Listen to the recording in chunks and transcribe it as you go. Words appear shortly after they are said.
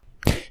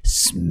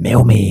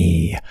Smell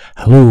me!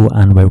 Hello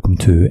and welcome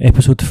to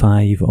episode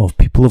 5 of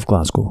People of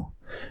Glasgow.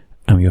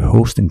 I'm your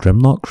host in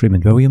Grimlock,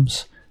 Raymond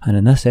Williams, and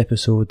in this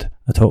episode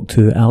I talk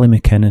to Ali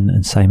MacKinnon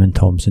and Simon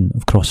Thomson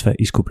of Crossfit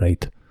East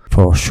Kilbride.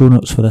 For show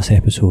notes for this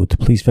episode,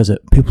 please visit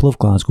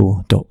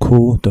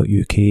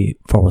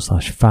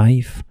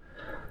peopleofglasgow.co.uk/5.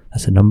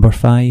 That's the number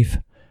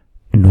 5,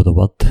 and know the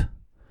word.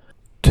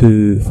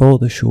 To follow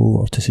the show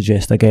or to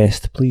suggest a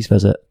guest, please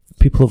visit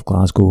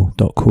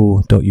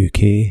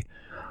peopleofglasgow.co.uk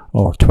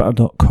or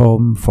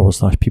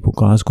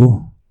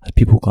twitter.com/peopleglasgow. That's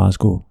People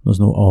Glasgow, there's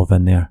no of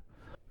in there.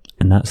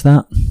 And that's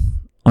that.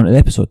 On to the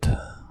episode.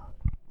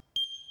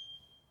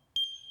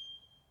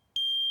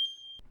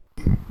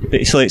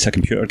 Basically it's a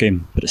computer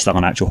game, but it's still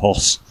an actual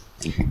horse.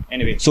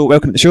 Anyway, so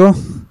welcome to the show.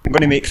 I'm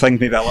going to make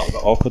things maybe a little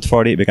bit awkward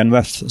for you to begin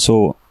with.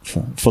 So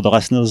for the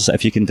listeners,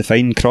 if you can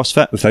define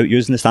CrossFit without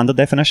using the standard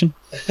definition.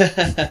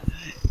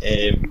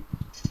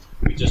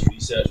 We just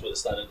researched what the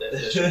standard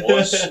definition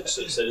was,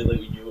 so it sounded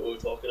like we knew what we were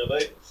talking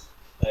about.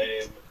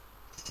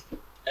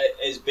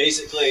 It's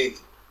basically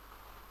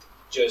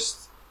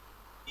just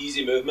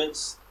easy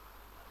movements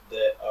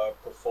that are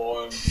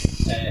performed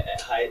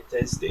at high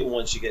intensity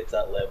once you get to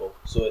that level.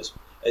 So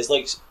it's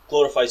like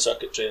glorified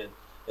circuit training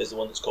is the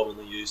one that's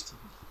commonly used.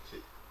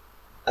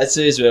 I'd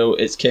say as well,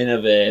 it's kind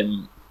of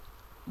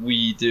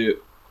we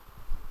do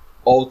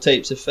all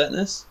types of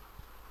fitness,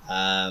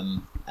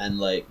 and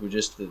like we're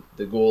just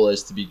the goal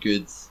is to be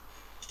good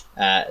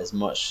at as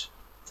much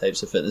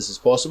types of fitness as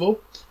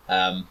possible.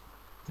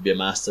 To be a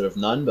master of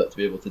none, but to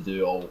be able to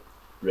do all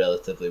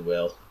relatively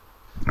well.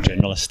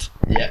 Generalist.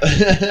 Yeah,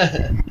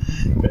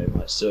 pretty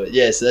much. So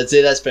yes, I'd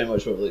say that's pretty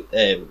much what we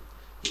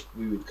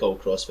would call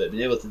CrossFit.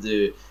 Being able to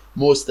do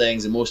most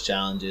things and most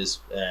challenges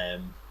that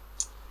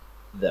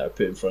are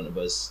put in front of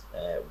us,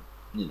 to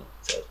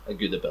a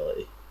good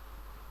ability.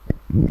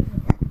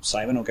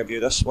 Simon, I'll give you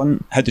this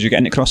one. How did you get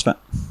into CrossFit?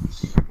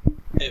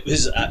 It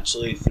was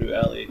actually through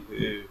Ali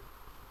who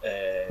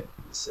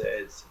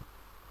said,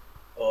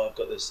 "Oh, I've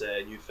got this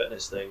new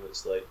fitness thing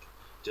that's like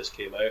just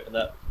came out," and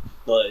that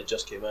not that it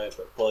just came out,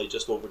 but probably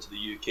just over to the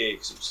UK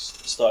because it was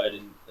started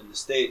in the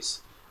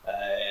States.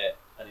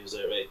 And he was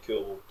like, "Right,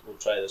 cool, we'll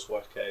try this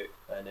workout,"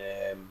 and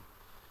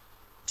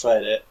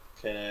tried it.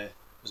 Kind of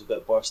was a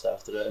bit burst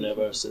after it, and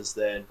ever since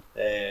then,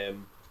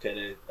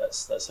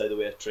 that's how the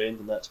way I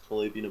trained, and that's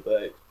probably been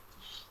about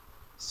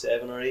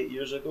 7 or 8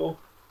 years ago.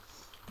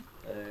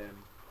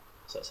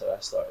 So that's how I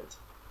started.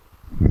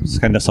 It's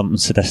kind of something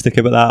sadistic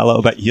about that a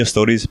little bit. You hear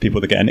stories of people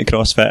that get into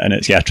CrossFit and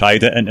it's, I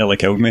tried it and it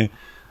killed me.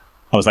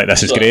 I was like,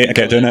 this is great, I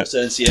kept doing it.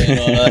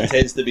 That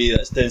tends to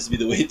be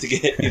the way to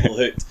get people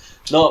hooked.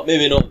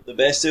 Maybe not the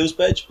best sales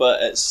pitch,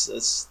 but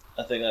it's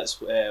I think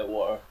that's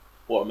what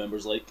our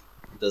members like.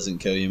 It doesn't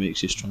kill you,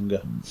 makes you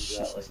stronger.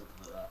 Exactly.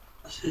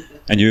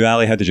 And you,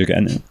 Ali, how did you get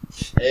into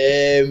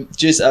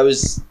it? I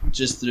was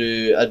just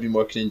through. I'd been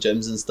working in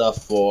gyms and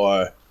stuff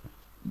for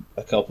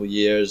a couple of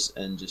years,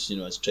 and just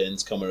as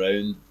trends come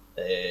around,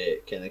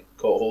 kind of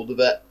caught hold of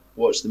it.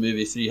 Watched the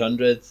movie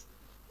 300.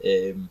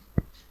 The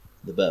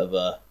bit of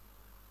a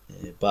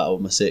battle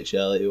with my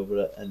sexuality over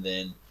it, and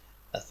then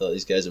I thought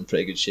these guys are in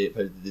pretty good shape.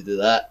 How did they do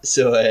that?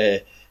 So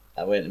I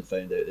went and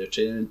found out their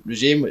training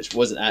regime, which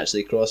wasn't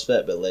actually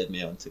CrossFit, but led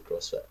me on to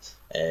CrossFit.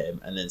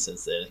 And then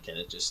since then, I kind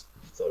of just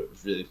thought it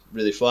was really,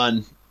 really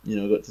fun.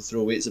 Got to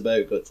throw weights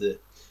about, got to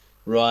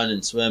run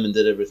and swim, and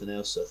did everything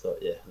else. So I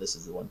thought, yeah, this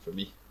is the one for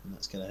me, and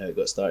that's kind of how it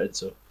got started.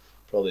 So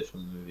probably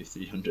from the movie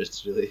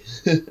 300, really,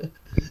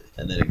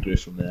 and then it grew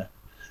from there.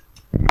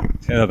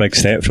 Kind of a big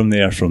step from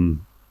there,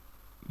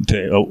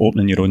 to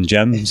opening your own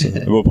gym. So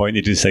at what point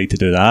did you decide to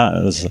do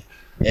that?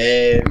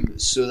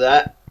 So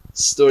that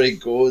story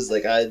goes,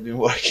 like, I had been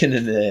working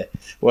in a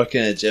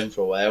gym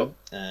for a while,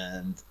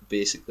 and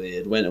basically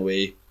it went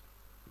away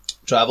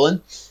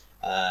travelling.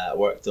 I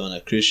worked on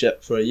a cruise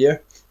ship for a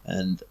year,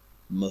 and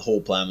my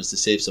whole plan was to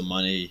save some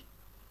money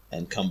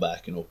and come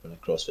back and open a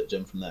CrossFit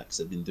gym from that,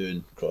 because I'd been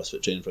doing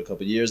CrossFit training for a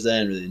couple of years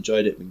then, really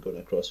enjoyed it, been going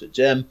to a CrossFit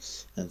gym,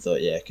 and thought,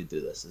 yeah, I could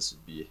do this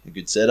would be a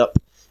good setup.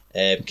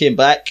 Came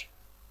back,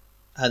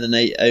 had a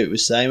night out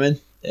with Simon,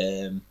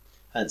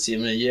 hadn't seen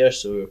him in a year,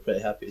 so we were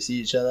pretty happy to see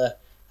each other,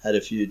 had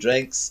a few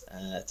drinks,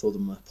 I told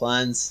him my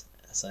plans.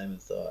 Simon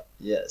thought,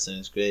 yeah, that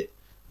sounds great,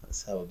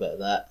 let's have a bit of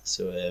that.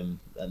 So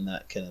and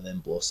that kind of then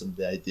blossomed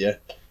the idea,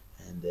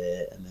 and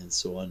then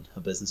so on, a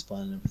business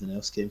plan and everything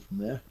else came from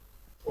there.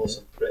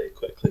 Blossomed pretty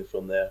quickly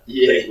from there.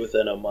 Yeah. I think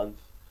within a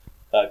month,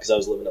 because I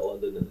was living in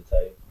London at the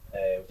time,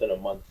 within a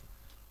month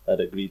I'd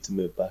agreed to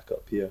move back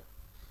up here.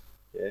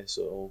 Yeah,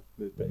 so it all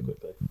moved pretty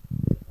quickly.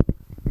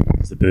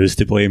 It's the booze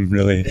to blame,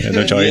 really,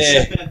 no choice.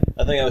 Yeah,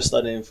 I think I was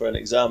studying for an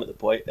exam at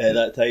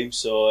that time,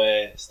 so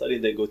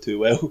studying didn't go too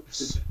well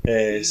since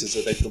I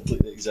did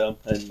complete the exam,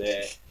 and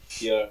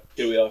here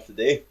we are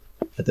today.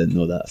 I didn't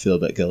know that, I feel a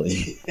bit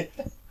guilty.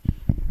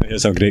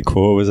 Here's a great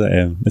quote, was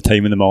it? The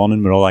time in the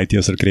morning where all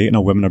ideas are great and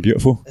all women are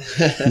beautiful.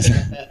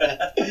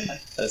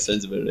 That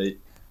sounds about right.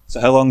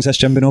 So how long has this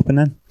gym been open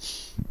then?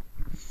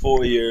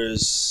 4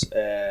 years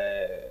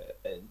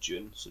in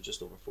June, so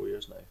just over 4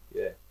 years now.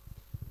 Yeah.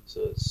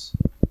 So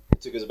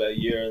it took us about a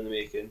year in the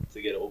making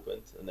to get it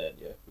opened, and then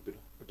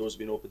our doors have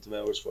been open to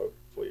members for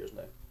 4 years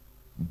now.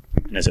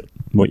 And is it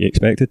what you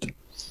expected?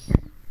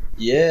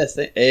 Yeah, I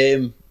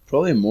think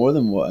probably more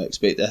than what I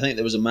expected. I think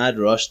there was a mad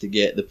rush to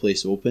get the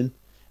place open,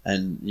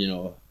 and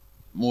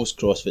most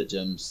CrossFit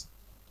gyms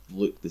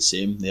look the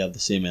same. They have the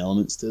same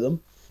elements to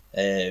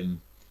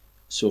them.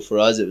 So for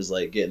us, it was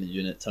like getting the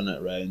unit, turning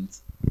it around,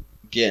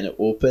 getting it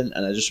open.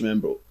 And I just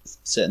remember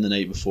sitting the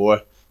night before.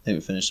 I think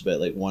we finished about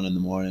like 1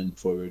 a.m.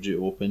 before we were due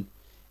to open,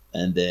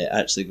 and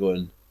actually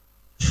going,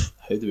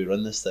 how do we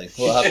run this thing?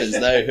 What happens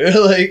now?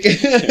 Like,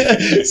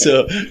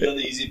 so we've done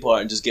the easy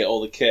part and just get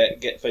all the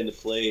kit, find the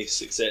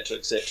place, etc.,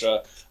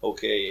 etc.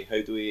 Okay,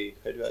 how do we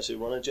actually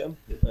run a gym?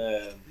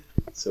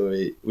 So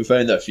we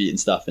found our feet and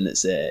stuff, and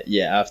it's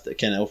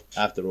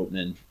after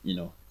opening,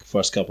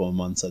 first couple of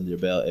months under your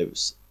belt, it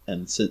was,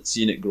 and since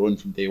seeing it growing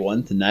from day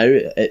one to now,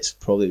 it's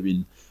probably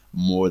been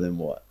more than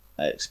what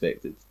I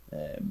expected.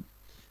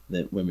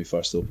 Then when we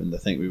first opened, I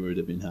think we would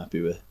have been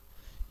happy with,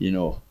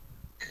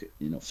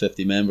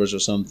 50 members or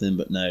something,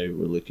 but now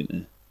we're looking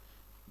to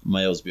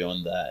miles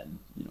beyond that, and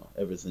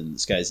everything. The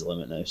sky's the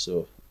limit now.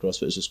 So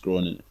CrossFit is just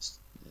growing, and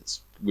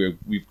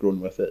we've grown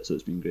with it, so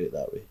it's been great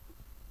that way.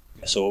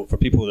 So for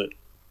people that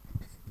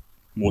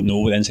won't know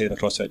what the inside of a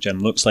CrossFit gym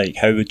looks like,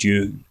 how would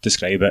you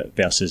describe it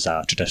versus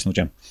a traditional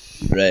gym?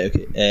 Right,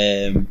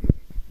 okay.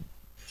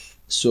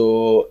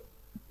 So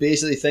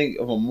basically think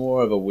of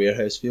more of a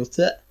warehouse feel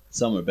to it.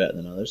 Some are better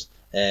than others.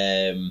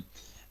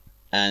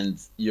 And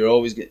you're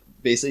always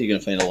you're going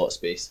to find a lot of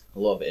space, a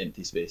lot of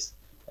empty space.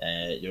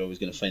 You're always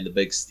going to find the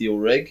big steel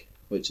rig,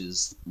 which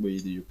is where you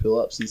do your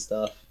pull-ups and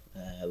stuff.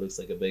 It looks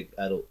like a big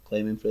adult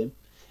climbing frame.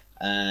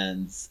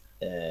 And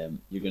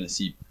you're going to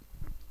see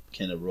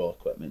kind of raw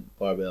equipment,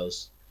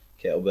 barbells,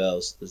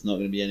 kettlebells. There's not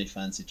going to be any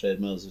fancy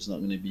treadmills. There's not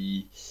going to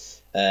be,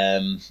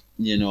 there's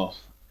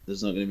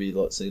not going to be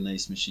lots of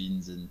nice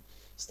machines and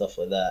stuff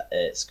like that.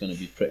 It's going to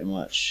be pretty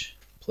much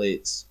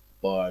plates,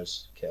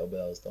 bars,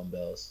 kettlebells,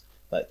 dumbbells,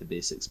 back to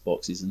basics,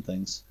 boxes and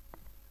things.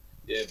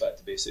 Yeah, back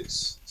to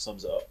basics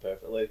sums it up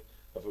perfectly.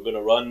 If we're going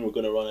to run, we're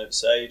going to run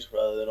outside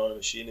rather than on a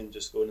machine and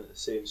just going at the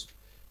same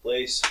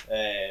place.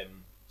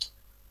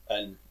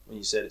 And when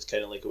you said it's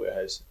kind of like a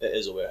warehouse, it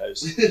is a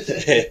warehouse.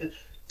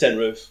 Tin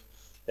roof,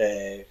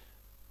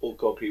 old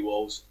concrete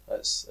walls.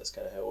 That's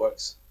kind of how it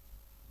works.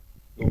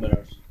 No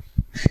mirrors.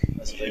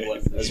 That's a big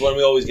one. That's one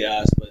we always get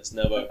asked, but it's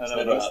never. I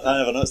never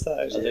noticed that.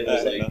 Actually. I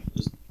think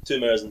there's 2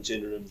 mirrors in the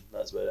changing room.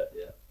 That's about it.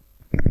 Yeah.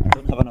 I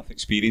don't have enough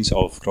experience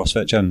of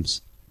CrossFit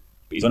gyms,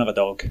 but you don't have a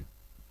dog.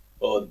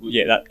 Oh,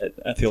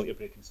 I feel like you're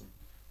breaking some.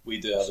 We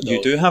do have a dog.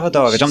 You do have a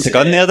dog. I jumped the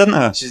gun there, didn't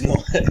I?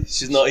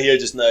 She's not here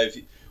just now.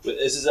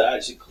 This is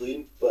actually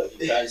clean, but if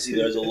you can see,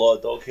 there's a lot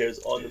of dog hairs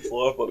on the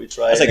floor. But we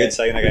try. That's a good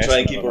sign, I guess. We try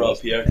and keep her up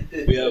here.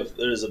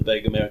 There is a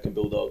big American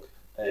bulldog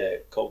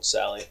called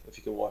Sally. If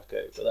you can work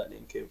out where that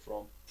name came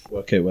from.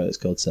 Work out why it's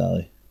called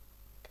Sally.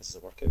 This is a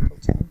workout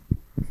called Sally.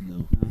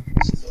 No.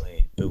 This is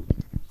only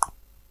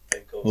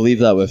We'll leave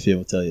that with you.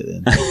 We'll tell you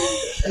then.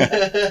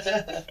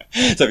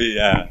 It's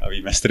a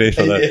wee mystery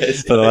for the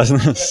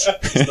listeners.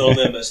 It's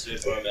normally a mystery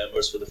for our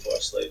members for the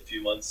first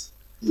few months.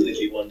 They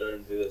keep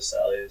wondering who this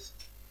Sally is,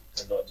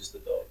 and not just the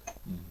dog.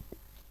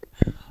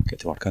 I'll get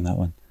to work on that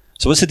one.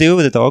 So what's the deal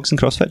with the dogs in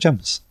CrossFit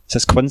gyms? Is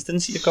this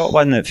coincidence you've got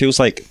one? It feels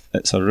like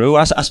it's a rule.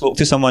 I spoke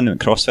to someone in a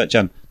CrossFit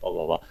gym. Blah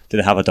blah blah. Do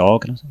they have a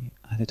dog? And I was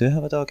like, they do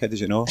have a dog. How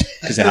did you know?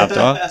 Because they have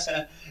dogs.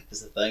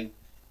 That's the thing.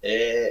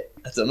 I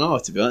don't know,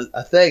 to be honest.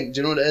 I think, do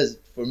you know what it is?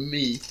 For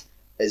me,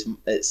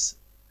 it's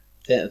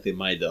technically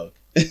my dog.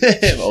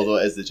 Although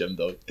it is the gym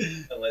dog.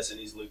 Unless it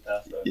needs looked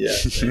after. Yeah.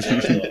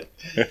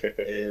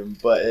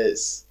 But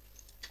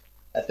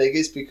I think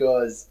it's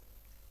because,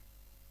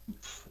 I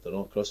don't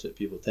know, CrossFit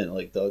people tend to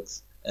like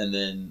dogs. And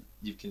then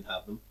you can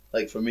have them.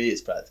 Like for me,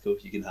 it's practical.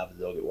 You can have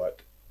the dog at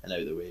work and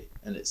out of the way.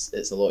 And it's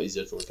a lot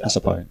easier to look after. That's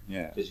a point,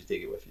 yeah. Because you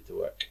take it with you to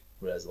work.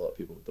 Whereas a lot of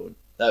people don't.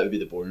 That would be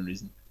the boring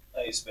reason.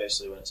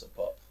 Especially when it's a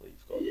pup,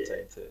 you've got the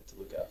time to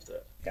look after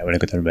it. Yeah, when I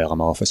go to the Belgium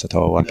office at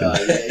all, working.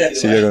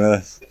 So you're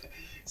gonna.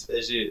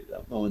 Especially,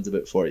 my one's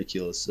about 40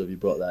 kilos, so if you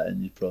brought that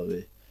in, you'd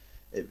probably.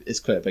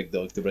 It's quite a big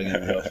dog to bring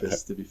in the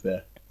office. To be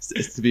fair,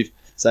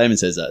 Simon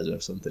says that as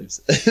well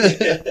sometimes.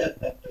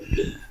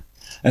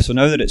 And so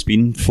now that it's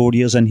been 4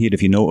 years in here,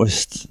 have you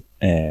noticed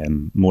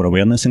more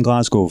awareness in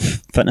Glasgow of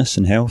fitness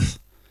and health?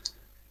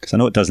 Because I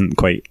know it doesn't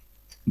quite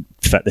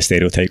fit the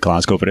stereotype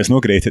Glasgow, but it's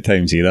not great at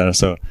times either.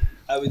 So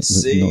I would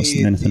say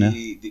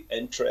the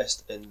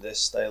interest in this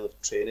style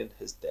of training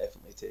has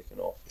definitely taken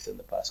off within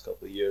the past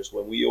couple of years.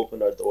 When we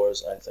opened our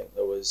doors, I think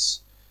there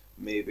was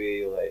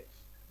maybe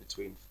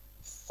between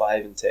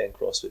 5 and 10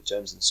 CrossFit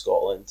gyms in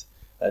Scotland,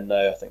 and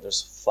now I think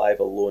there's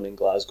 5 alone in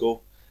Glasgow.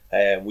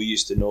 We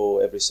used to know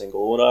every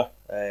single owner,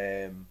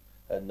 and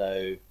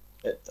now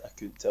I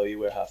couldn't tell you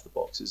where half the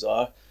boxes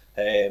are.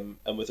 And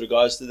with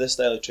regards to this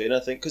style of training, I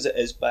think because it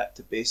is back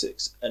to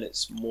basics and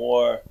it's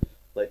more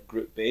like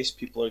group based,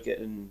 people are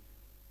getting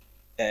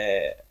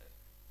they're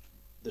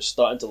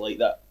starting to like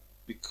that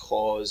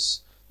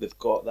because they've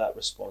got that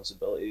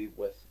responsibility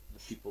with the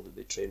people that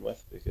they train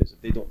with, because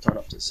if they don't turn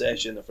up to the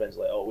session, their friends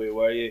are like, oh, where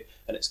were you?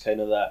 And it's kind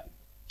of that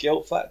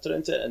guilt factor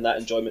into it, and that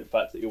enjoyment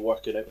fact that you're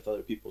working out with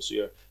other people, so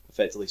you're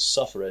effectively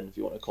suffering, if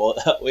you want to call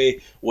it that way,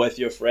 with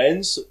your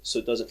friends, so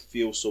it doesn't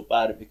feel so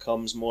bad. It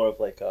becomes more of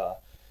like a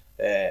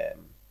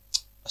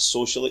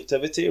social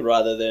activity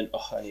rather than,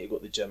 oh, I need to go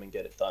to the gym and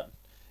get it done.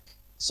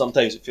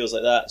 Sometimes it feels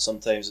like that.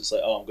 Sometimes it's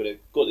like, oh, I'm going to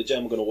go to the gym,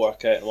 I'm going to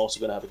work out, and I'm also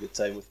going to have a good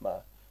time with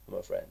my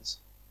friends.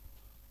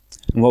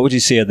 And what would you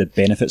say are the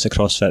benefits of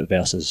CrossFit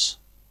versus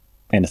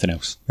anything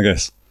else, I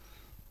guess?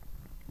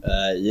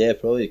 Yeah,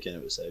 probably kind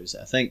of what I was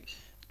saying. I think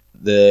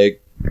the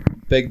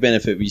big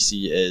benefit we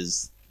see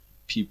is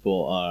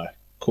people are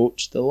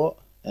coached a lot,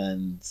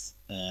 and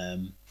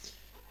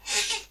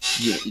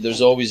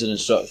there's always an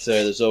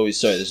instructor, there's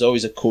always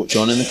a coach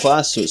on in the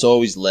class, so it's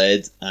always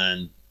led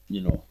and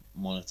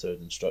monitored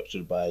and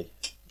structured by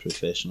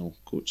professional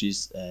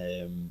coaches,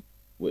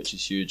 which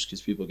is huge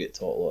because people get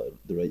taught a lot of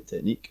the right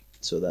technique,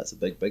 so that's a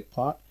big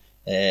part.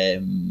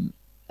 And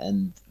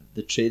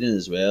the training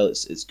as well,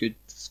 it's good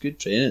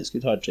training, it's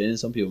good hard training.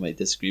 Some people might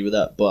disagree with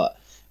that, but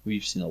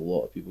we've seen a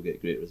lot of people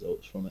get great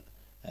results from it,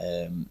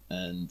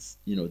 and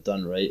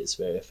done right, it's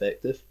very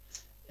effective.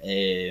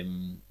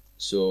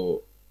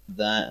 So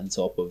that, on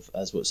top of,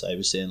 as what I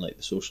was saying, like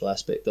the social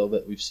aspect of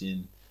it, we've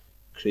seen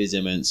crazy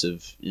amounts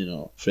of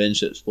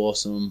friendships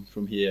blossom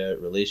from here,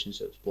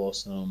 relationships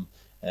blossom,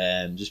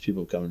 just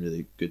people becoming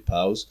really good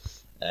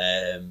pals.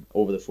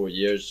 Over the 4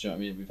 years,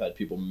 we've had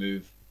people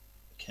move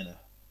kind of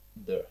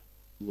their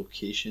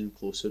location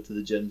closer to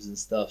the gyms and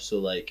stuff, so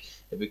like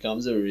it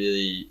becomes a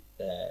really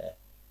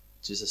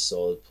just a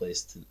solid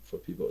place for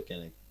people to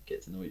kind of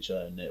get to know each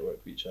other and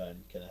network with each other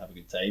and kind of have a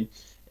good time.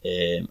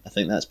 I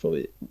think that's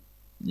probably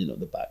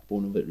the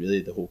backbone of it,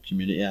 really, the whole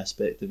community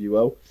aspect, if you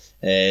will,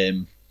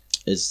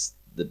 is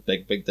the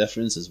big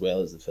difference, as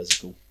well as the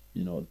physical.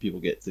 People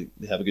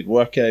they have a good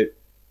workout,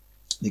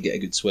 they get a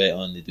good sweat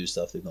on, they do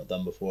stuff they've not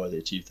done before, they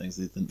achieve things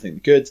they didn't think they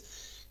could,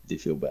 they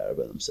feel better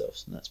about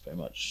themselves, and that's pretty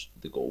much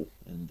the goal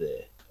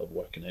of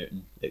working out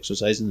and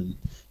exercising. And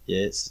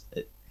yeah,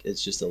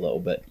 it's just a little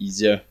bit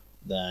easier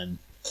than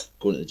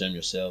going to the gym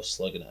yourself,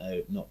 slugging it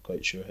out, not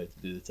quite sure how to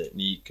do the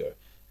technique, or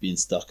being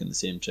stuck in the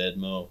same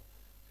treadmill,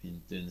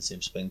 been doing the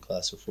same spin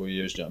class for 4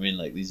 years. Do you know what I mean?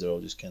 Like, these are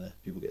all just kind of,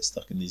 people get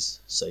stuck in these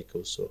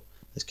cycles, so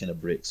this kind of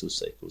breaks those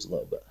cycles a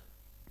little bit.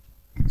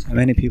 So how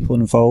many people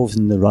involved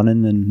in the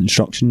running and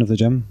instruction of the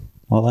gym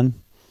all in?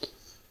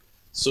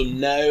 So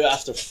now,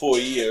 after 4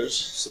 years,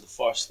 so the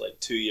first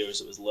 2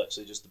 years it was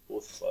literally just the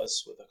both of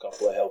us with a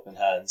couple of helping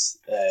hands,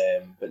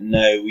 but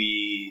now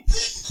we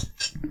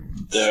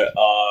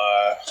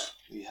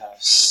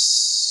have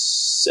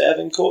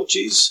 7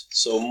 coaches,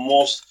 so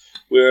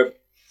we're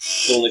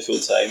only full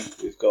time.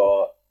 We've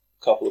got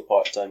a couple of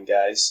part-time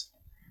guys,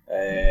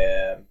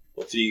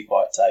 3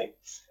 part-time,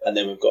 and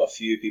then we've got a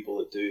few people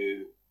that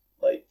do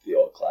the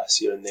odd class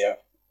here and there,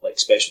 like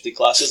specialty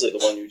classes, like the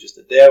one you just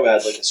did there. We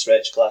had a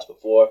stretch class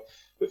before.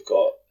 We've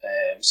got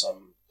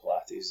some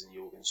Pilates and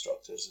yoga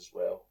instructors as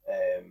well,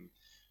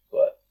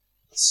 but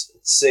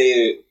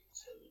say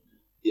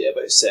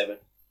about seven,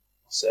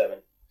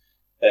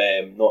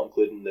 not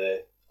including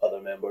the other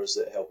members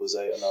that help us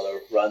out on other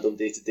random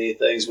day-to-day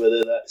things,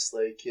 whether that's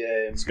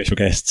special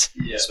guests.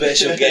 Yeah,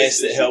 special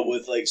guests that help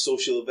with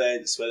social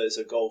events, whether it's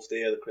a golf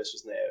day or the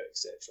Christmas night out,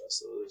 etc.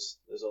 So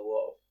there's a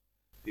lot of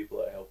people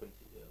that are helping.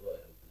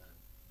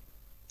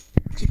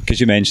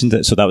 Because you mentioned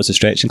it, so that was the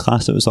stretching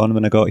class that was on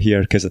when I got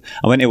here, because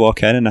I went to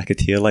walk in and I could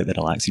hear the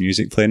relaxing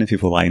music playing and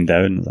people lying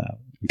down.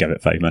 Give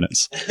it 5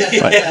 minutes.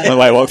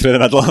 I walk through the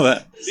middle of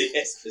it.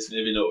 Yes, it's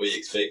maybe not what you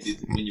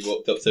expected when you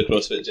walked up to a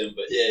CrossFit gym,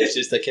 but yeah, it's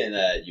just a kind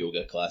of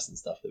yoga class and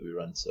stuff that we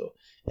run, so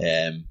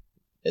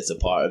it's a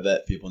part of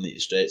it. People need to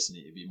stretch, they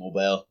need to be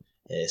mobile,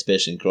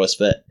 especially in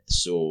CrossFit,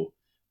 so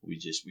we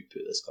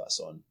put this class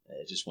on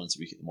just once a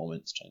week at the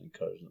moment to try and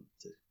encourage them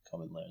to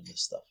come and learn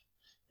this stuff.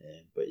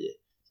 But yeah,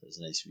 so it's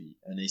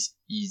a nice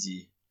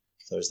easy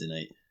Thursday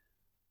night.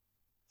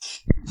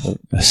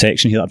 A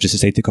section here that I've just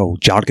decided to call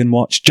Jargon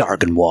Watch,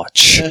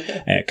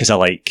 because I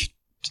like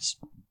just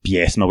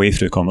BS my way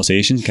through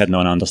conversation, kidding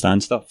on, I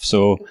understand stuff.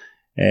 So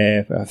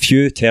a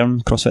few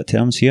CrossFit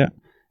terms here.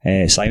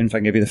 Simon, if I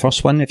can give you the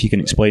first one, if you can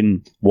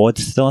explain WOD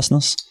to the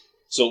listeners.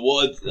 So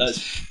WOD,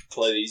 that's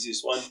probably the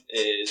easiest one,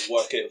 is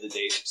workout of the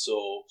day.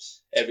 So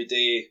every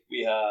day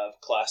we have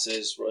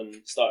classes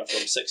starting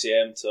from 6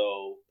 a.m.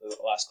 till the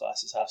last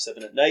class is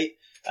 7:30 at night,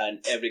 and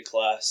every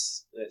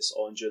class that's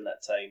on during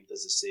that time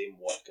does the same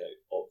workout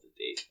of the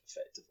day,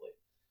 effectively.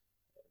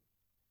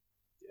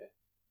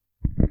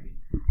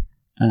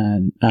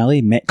 And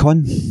Ali,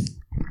 Metcon.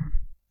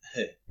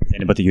 Does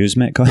anybody use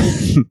Metcon?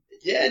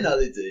 Yeah, no,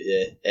 they do,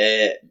 yeah.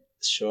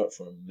 It's short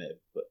for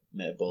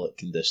metabolic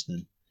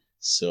conditioning.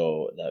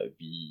 So that would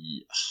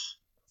be...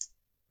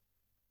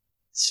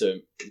 So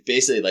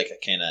basically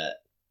a kind of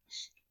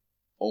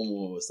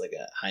almost like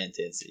a high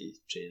intensity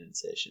training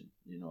session.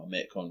 A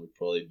Metcon would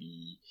probably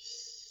be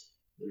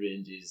the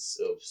ranges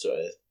of sort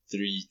of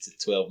 3 to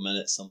 12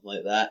 minutes, something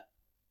like that.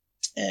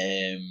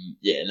 And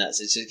it's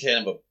just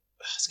kind of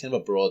it's kind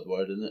of a broad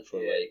word, isn't it? For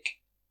like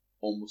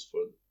almost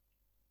for.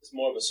 It's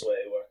more of a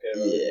sweaty workout.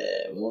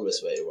 Yeah, more of a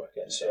sweaty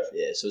workout and stuff.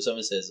 Yeah, so if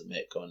someone says a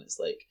Metcon, it's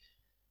like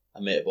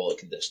a metabolic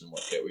conditioning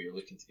workout where you're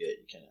looking to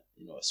get kind of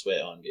a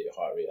sweat on, get your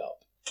heart rate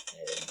up,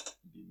 and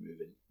be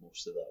moving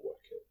most of that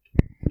workout.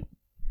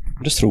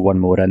 I'll just throw one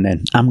more in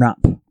then. AMRAP.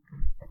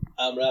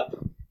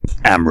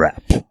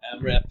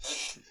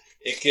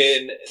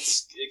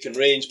 It can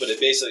range, but it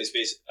basically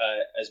is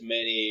as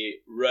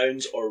many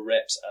rounds or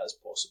reps as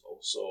possible.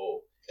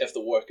 So if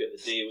the workout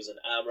of the day was an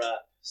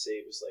AMRAP, say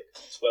it was like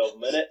 12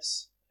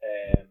 minutes,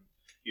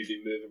 you'd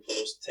be moving for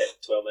those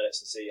 12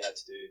 minutes, and say you had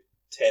to do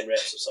 10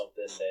 reps of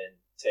something, then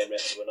 10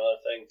 reps of another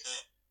thing.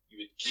 You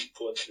would keep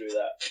going through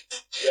that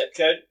rep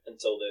count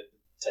until the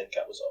 10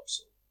 cap was up.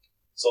 So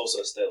it's also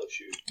a style of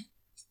shoe.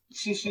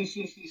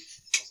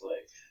 It's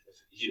like,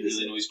 if he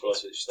really knows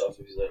CrossFit stuff,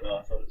 if he's like, no,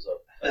 I thought it was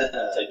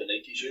a type of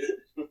Nike shoe.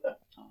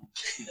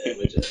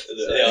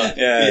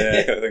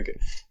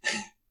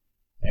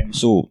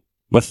 So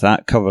with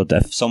that covered,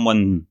 if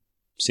someone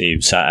say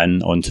sat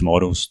in on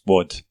tomorrow's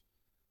WOD,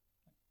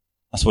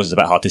 I suppose it's a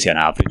bit hard to say an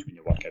average when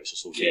your workouts are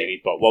so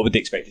varied, but what would they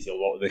expect to see?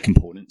 What would the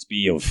components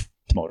be of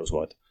tomorrow's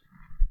WOD?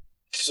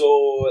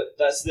 So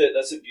that's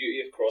the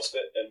beauty of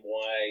CrossFit and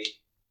why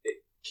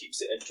it keeps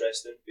it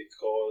interesting,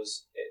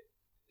 because it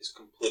is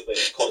constantly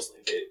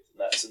varied, and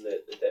that's in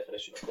the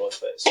definition of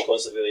CrossFit. It's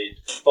constantly varied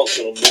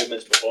functional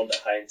movements performed at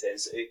high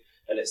intensity,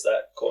 and it's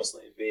that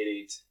constantly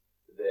varied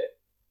that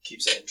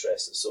keeps it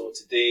interesting. So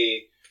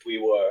today we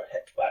were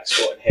back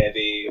squatting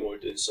heavy, and we're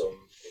doing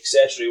some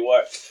accessory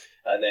work,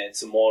 and then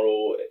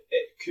tomorrow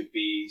it could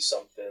be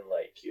something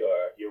like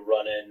you're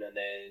running and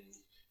then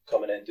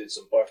coming in doing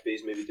some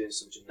burpees, maybe doing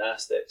some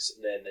gymnastics,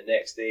 and then the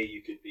next day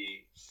you could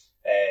be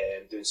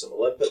doing some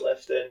Olympic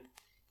lifting.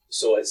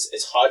 So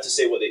it's hard to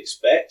say what they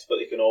expect, but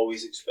they can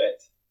always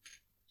expect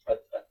a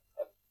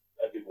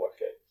good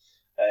workout.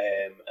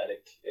 And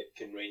it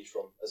can range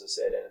from, as I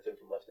said, anything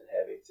from lifting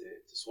heavy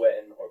to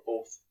sweating, or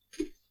both.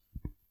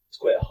 It's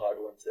quite a hard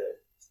one to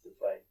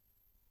define.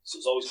 So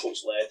it's always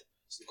coach led.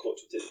 So the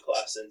coach will take the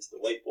class into the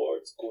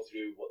whiteboard, go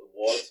through what the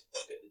WOD,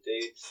 workout of the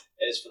day,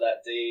 is for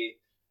that day,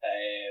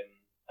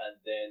 and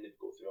then they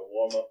go through a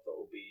warm-up that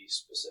will be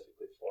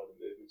specifically for the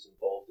movements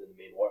involved in the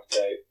main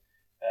workout,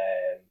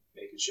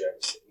 making sure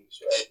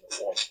everything's right and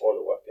warm for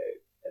the workout,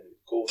 and we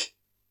go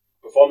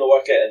perform the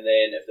workout, and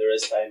then if there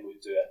is time, we'll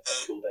do a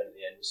cool down at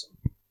the end with some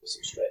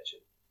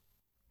stretching.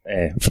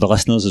 For the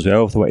listeners as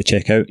well, if they want to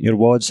check out your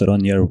WODs, they're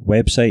on your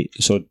website.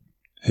 So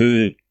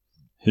who's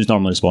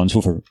normally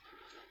responsible for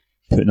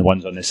putting the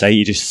ones on the site?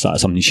 You just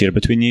something you share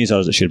between you, or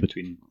is it shared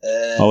between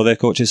all the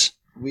coaches?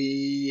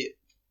 We'll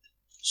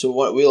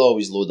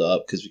always load it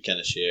up because we kind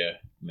of share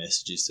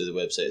messages to the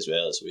website as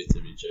well. It's a way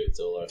to reach out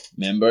to all our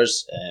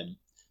members.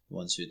 The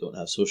ones who don't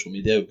have social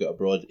media, we've got a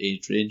broad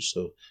age range,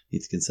 so you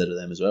need to consider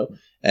them as well.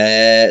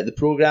 The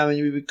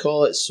programming, we would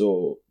call it,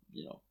 so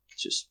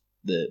just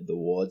the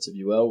WODs, if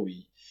you will.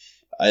 We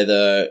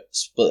either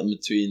split them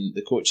between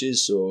the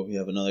coaches, so we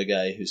have another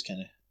guy who's kind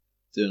of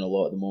doing a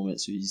lot at the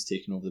moment, so he's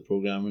taking over the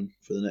programming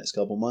for the next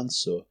couple of months,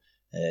 so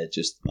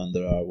just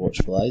under our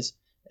watchful eyes,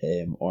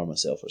 or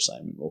myself or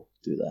Simon will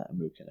do that, and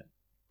we'll kind of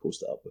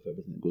post it up with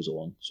everything that goes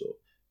along. So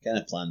kind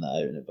of plan that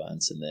out in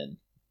advance, and then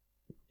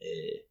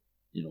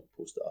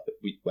post it up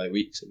week by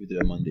week. So we do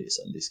a Monday to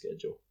Sunday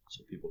schedule,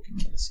 so people can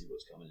kind of see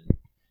what's coming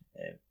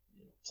in,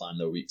 plan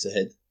their weeks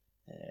ahead.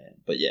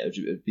 But yeah, it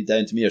would be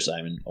down to me or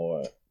Simon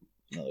or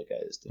another guy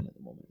that's doing it at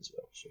the moment as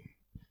well. So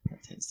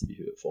that tends to be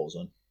who it falls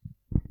on.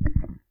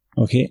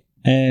 Okay,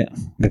 I'll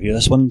give you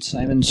this one,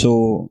 Simon.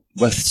 So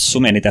with so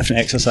many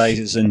different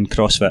exercises in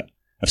CrossFit,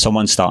 if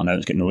someone's starting out and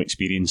has got no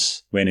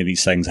experience with any of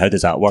these things, how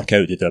does that work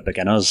out? Do the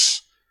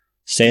beginners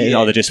set it,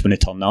 or they just when they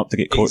turn up to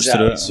get coached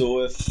through it?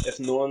 So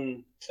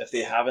if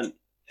they haven't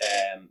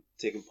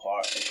taken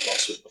part in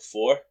CrossFit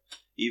before,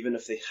 even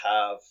if they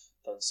have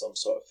done some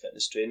sort of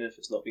fitness training, if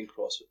it's not been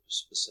CrossFit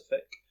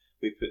specific,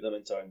 we put them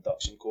into our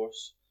induction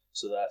course.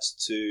 So that's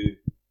 2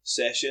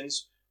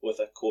 sessions with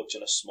a coach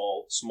in a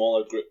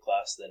smaller group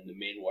class than the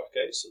main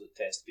workout. So there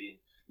tends to be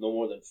no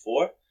more than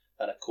 4,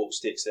 and a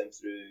coach takes them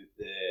through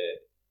the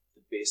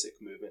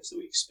basic movements that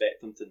we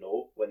expect them to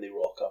know when they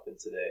rock up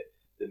into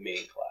the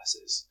main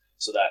classes.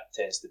 So that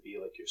tends to be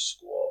like your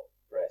squat,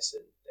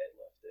 pressing,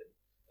 deadlifting,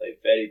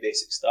 like very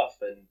basic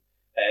stuff, and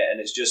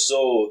it's just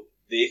so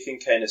they can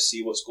kind of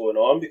see what's going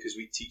on, because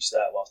we teach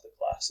that whilst the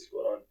class is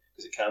going on,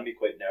 because it can be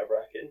quite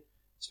nerve-wracking,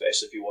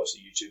 especially if you watch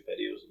the YouTube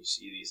videos and you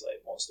see these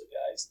like monster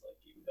guys and like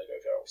even bigger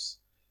girls,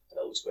 and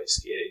it looks quite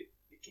scary.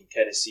 You can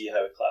kind of see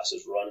how a class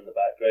is run in the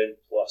background,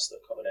 plus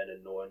they're coming in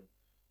and knowing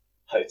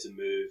how to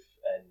move,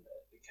 and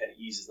it kind of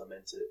eases them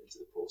into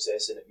the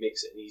process, and it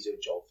makes it an easier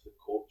job for the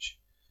coach.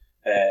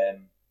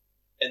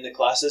 In the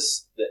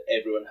classes, that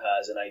everyone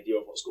has an idea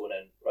of what's going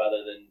in,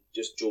 rather than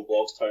just Joe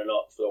Blogs turning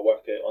up for a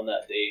workout on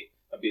that day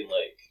and being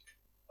like,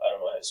 I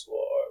don't know how to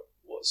squat, or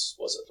what's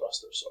a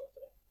thruster sort of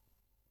thing.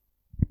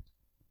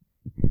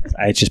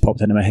 It just popped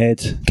into my head.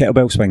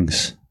 Kettlebell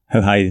swings.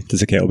 How high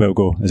does a kettlebell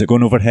go? Is it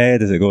going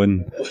overhead? Is it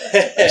going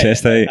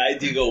chest height? High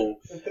do you go?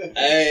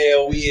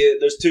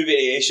 There's two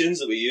variations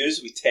that we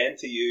use. We tend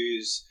to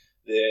use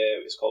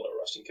it's called a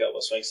Russian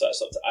kettlebell swing, so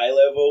that's up to eye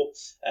level,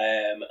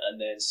 and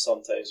then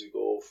sometimes we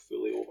go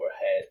fully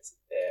overhead,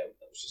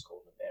 which is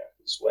called an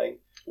American swing.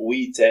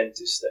 We tend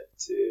to stick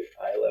to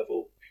eye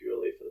level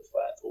purely for the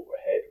fact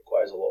overhead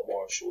requires a lot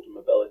more shoulder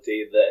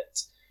mobility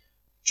that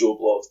Joe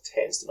Blogg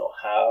tends to not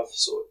have,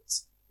 so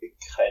it's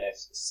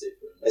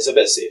a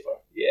bit safer,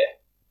 yeah.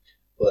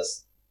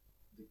 Plus,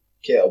 the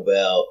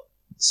kettlebell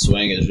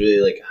swing is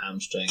really like a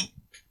hamstring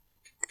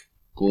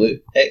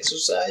glute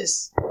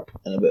exercise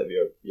and a bit of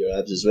your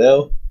abs as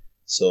well.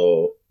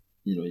 So,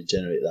 you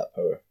generate that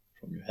power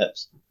from your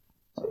hips.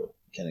 So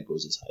it kind of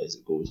goes as high as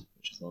it goes,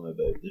 which is normally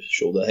about the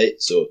shoulder height.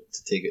 So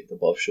to take it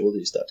above shoulder,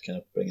 you start to kind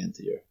of to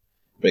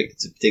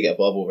take it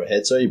above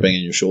overhead, you bring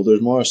in your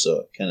shoulders more.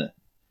 So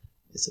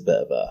it's a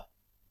bit of a,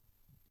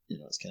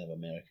 it's kind of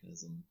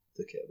Americanism,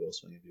 the kettlebell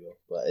swing, if you will.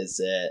 But it's,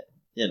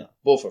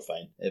 both are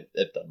fine.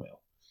 They've done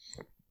well.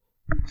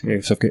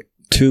 Okay, so I've got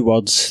two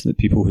words that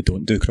people who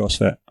don't do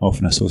CrossFit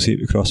often associate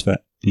with CrossFit.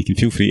 You can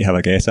feel free to have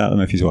a guess at them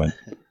if you want.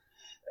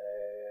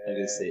 I'm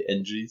going to say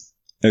injuries.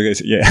 Okay,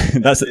 so yeah,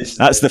 that's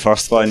the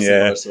first one.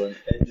 That's the first one.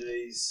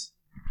 Injuries.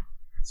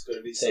 It's going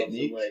to be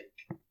technique, something like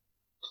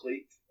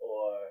cleat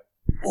or.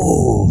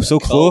 Oh, so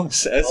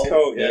close! It's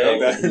cult. Yeah,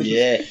 well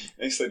yeah.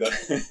 Nicely done.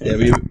 Yeah,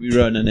 we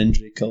run an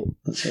injury cult.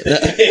 That's it.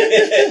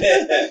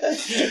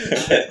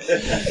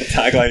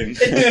 Tagline.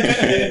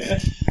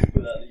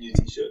 New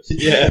t-shirts.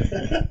 Yeah,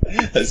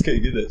 that's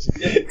quite good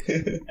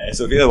actually.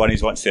 So if you're the one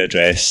who wants to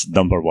address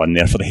number one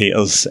there for the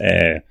haters,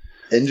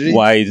 injury.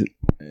 Why?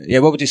 Yeah,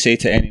 what would you say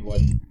to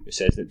anyone who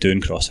says that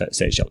doing CrossFit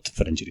sets you up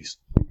for injuries?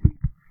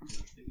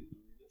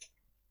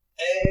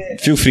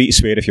 Feel free to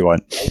swear if you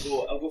want.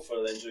 I'll go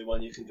for the injury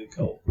one. You can do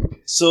cult.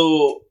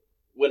 So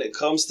when it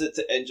comes to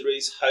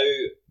injuries, how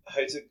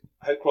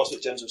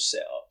CrossFit gyms are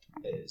set up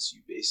is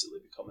you basically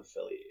become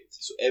affiliated.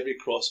 So every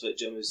CrossFit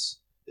gym is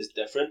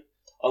different.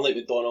 Unlike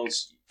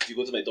McDonald's, if you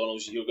go to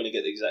McDonald's, you're going to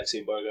get the exact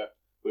same burger.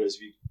 Whereas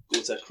if you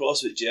go to a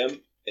CrossFit gym,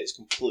 it's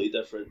completely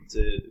different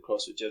to the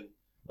CrossFit gym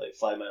like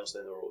 5 miles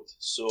down the road.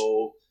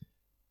 So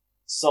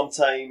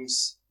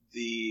sometimes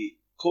the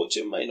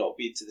coaching might not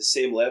be to the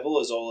same level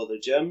as all other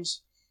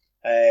gyms.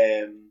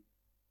 And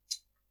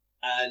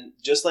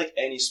just like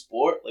any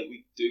sport, like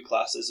we do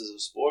classes as a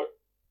sport.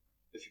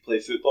 If you play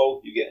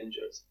football, you get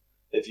injured.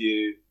 If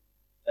you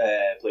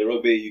play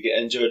rugby, you get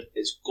injured.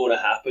 It's going to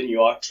happen.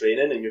 You are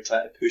training and you're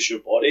trying to push your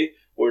body.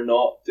 We're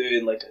not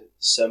doing like a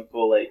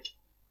simple like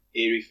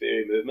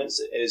airy-fairy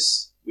movements.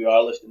 We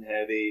are lifting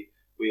heavy.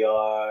 We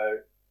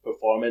are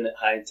performing at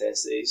high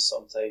intensities.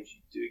 Sometimes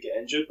you do get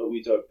injured, but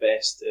we do our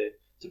best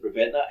to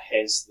prevent that.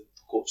 Hence, the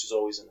coach is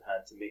always in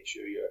hand to make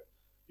sure you're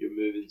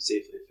moving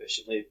safely,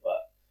 efficiently.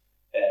 But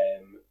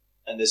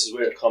and this is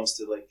where it comes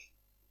to like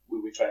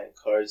we try and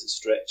encourage the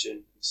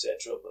stretching,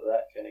 etc. But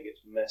that kind of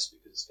gets missed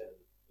because it's kind of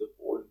the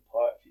boring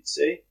part, if you'd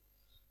say,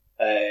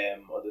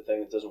 or the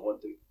thing that doesn't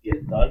want to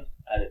get done,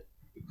 and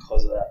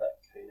because of that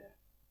kind of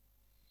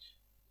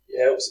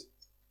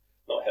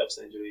helps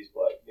the injuries,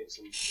 but it makes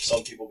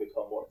some people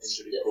become more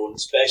injury prone,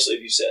 especially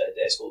if you sit at a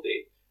desk all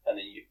day and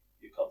then you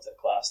come to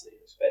a class and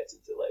you're expected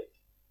to like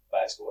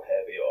back squat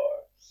heavy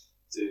or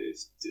do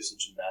some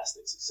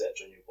gymnastics,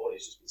 etc., and your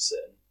body's just been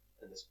sitting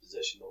in this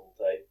position the whole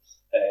time.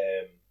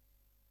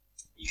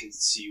 You can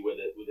see where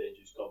the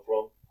injuries come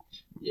from.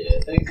 Yeah,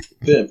 I think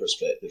put it in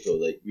perspective though,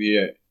 like we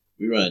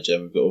run a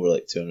gym, we've got over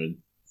like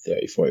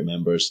 230-40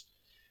 members.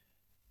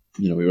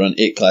 We run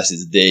 8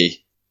 classes a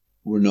day.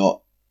 We're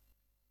not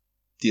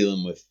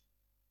dealing with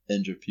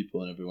injured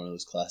people in every one of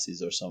those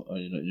classes or something.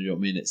 You know what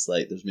I mean? It's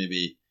like there's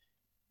maybe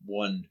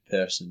one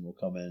person will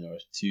come in or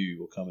 2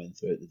 will come in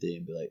throughout the day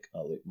and be like,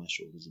 oh look, my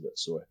shoulder's a bit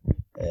sore.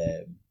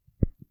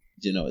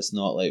 It's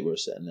not like we're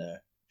sitting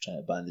there trying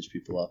to bandage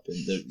people up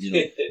and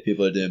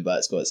people are doing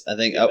back squats. I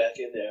think back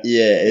in there.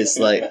 Yeah, it's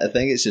like I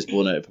think it's just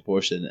blown out of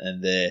proportion.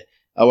 And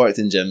I worked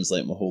in gyms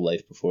like my whole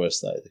life before I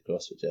started the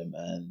CrossFit gym,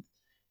 and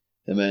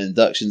the amount of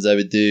inductions I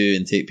would do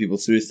and take people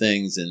through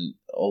things, and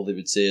all they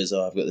would say is,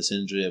 "Oh, I've got this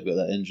injury, I've got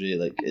that injury."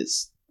 Like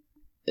it's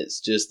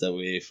just a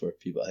way for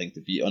people, I think,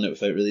 to beat on it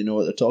without really knowing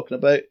what they're talking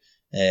about.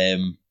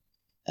 And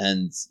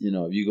if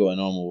you go to a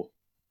normal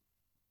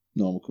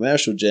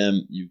commercial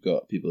gym, you've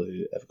got people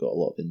who have got a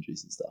lot of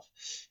injuries and stuff.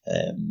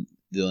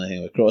 The only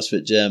thing with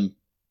CrossFit gym,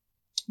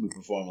 we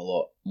perform a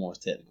lot more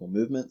technical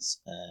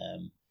movements,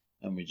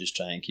 and we just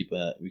try and keep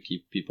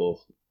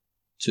people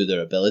to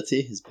their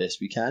ability as best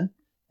we can.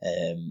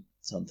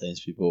 Sometimes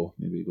people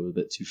maybe go a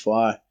bit too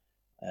far,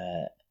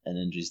 and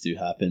injuries do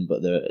happen,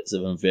 but it's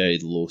on a very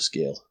low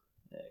scale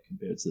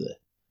compared to the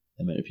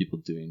amount of people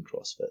doing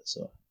CrossFit.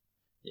 So,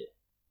 yeah.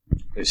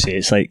 I say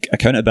it's like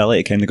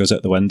accountability kind of goes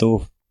out the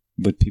window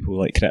with people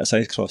like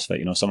criticise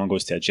CrossFit. Someone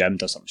goes to a gym,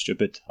 does something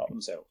stupid, hurt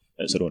themselves,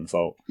 it's their own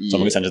fault.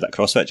 Someone gets injured at a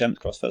CrossFit gym, it's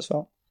CrossFit's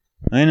fault.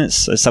 I mean,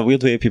 it's a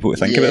weird way of people to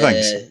think about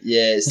things.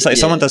 Yeah, it's like if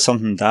someone does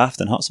something daft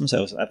and hurts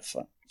themselves. If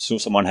so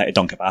someone had to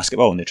dunk a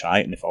basketball and they try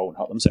it and they fall and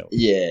hurt themselves.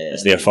 Yeah,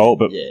 it's their fault.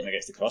 But I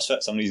guess the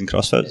CrossFit, some reason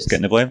CrossFit is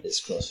getting the blame.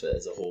 It's CrossFit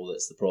as a whole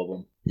that's the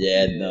problem.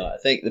 Yeah, no, I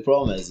think the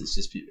problem is it's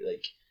just people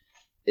like.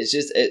 It's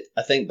just it.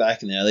 I think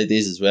back in the early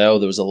days as well,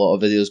 there was a lot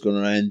of videos going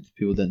around.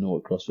 People didn't know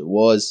what CrossFit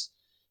was.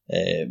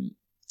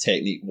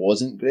 Technique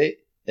wasn't great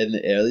in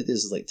the early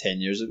days. It was like 10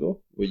 years ago,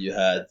 where you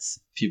had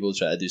people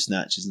try to do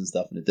snatches and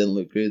stuff, and it didn't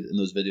look good. And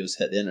those videos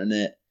hit the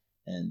internet,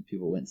 and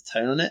people went to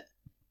town on it.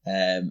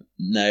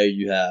 Now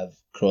you have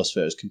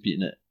CrossFitters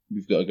competing at.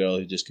 We've got a girl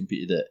who just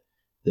competed at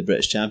the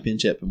British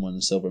Championship and won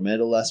a silver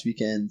medal last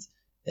weekend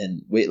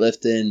in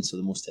weightlifting. So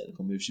the most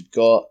technical move she'd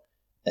got.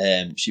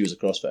 She was a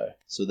CrossFitter,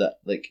 so that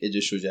like it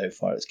just shows you how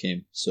far it's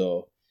came.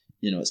 So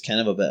it's kind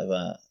of a bit of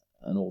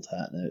an old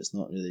hat now. It's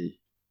not really,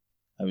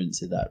 I wouldn't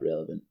say that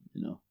relevant.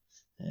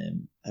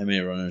 How many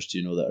runners do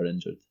you know that are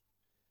injured?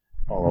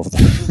 All of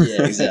them.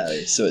 Yeah,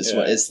 exactly. So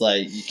it's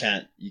like you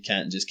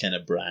can't just kind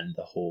of brand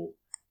the whole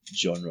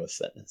genre of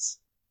fitness.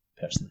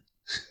 Personally.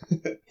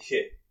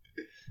 Yeah.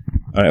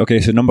 All right. Okay.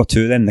 So number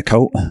 2 then, the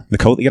cult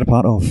that you're a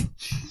part of.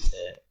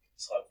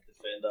 It's hard to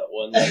defend that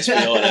one. Let's be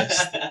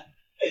honest.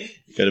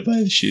 You gotta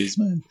buy the shoes,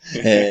 man.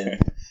 Do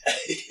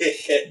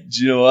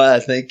you know what? I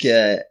think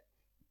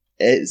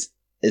it's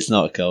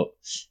not a cult.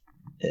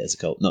 It's a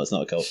cult. No, it's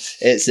not a cult.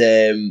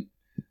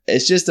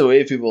 It's just the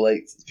way people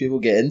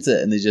get into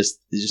it and they just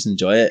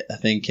enjoy it. I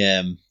think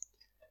and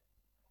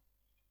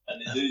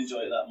they do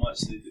enjoy it that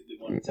much. They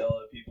want to tell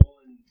other people,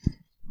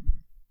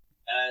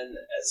 and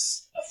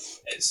it's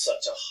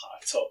such a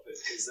hard topic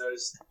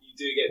because you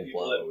do get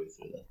people that are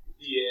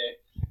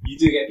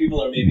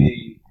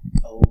maybe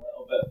a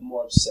little bit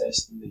more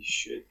obsessed than they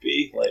should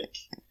be. Like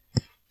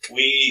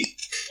we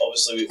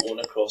own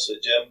a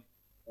CrossFit gym.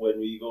 When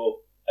we go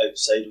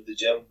outside of the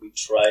gym, we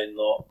try and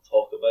not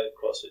talk about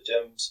CrossFit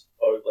gyms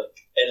or like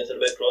anything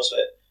about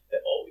CrossFit.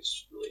 It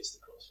always relates to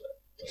CrossFit.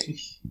 Like,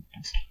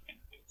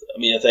 I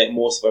mean, I think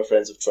most of our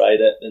friends have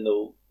tried it, and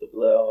they'll be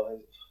like, "Oh, I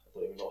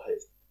don't even know how."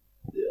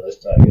 Yeah,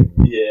 let's try it.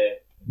 Yeah,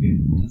 okay,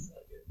 that's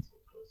not good.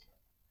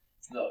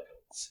 It's not a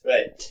cult,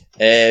 right?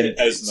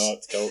 It's not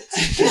cult.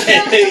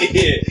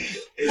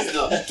 It's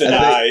not.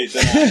 Deny.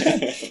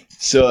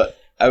 So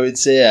I would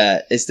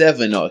say it's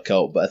definitely not a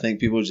cult, but I think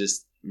people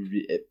just.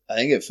 I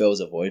think it fills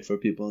a void for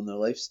people in their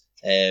lives,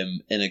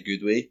 in a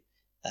good way.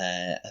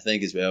 I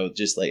think as well,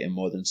 just like in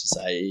modern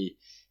society,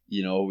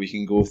 we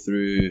can go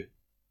through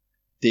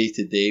day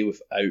to day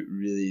without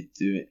really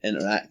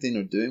interacting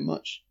or doing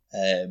much.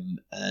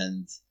 And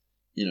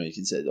you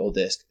can sit at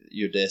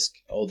your desk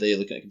all day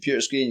looking at a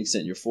computer screen. You can sit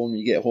on your phone when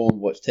you get home,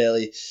 watch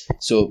telly.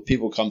 So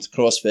people come to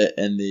CrossFit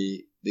and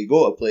they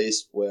go to a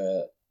place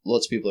where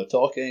lots of people are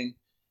talking.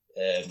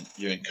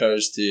 You're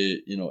encouraged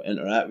to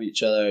interact with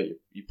each other.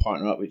 You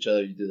partner up with each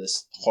other. You do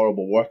this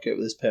horrible workout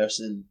with this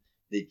person.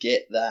 They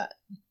get that,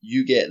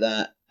 you get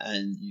that,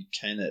 and you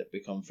kind of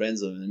become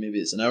friends with them. And maybe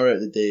it's an hour out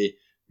of the day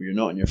where you're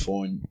not on your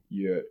phone.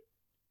 You're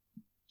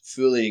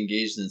fully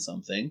engaged in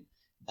something,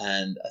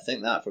 and I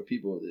think that for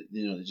people,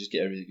 they just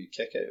get a really good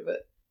kick out of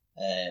it.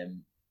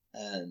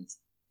 And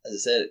as I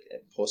said,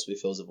 it possibly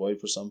fills a void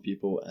for some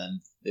people,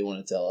 and they want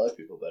to tell other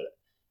people about it.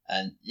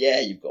 And yeah,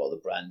 you've got all the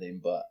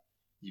branding, but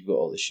you've got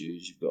all the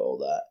shoes, you've got all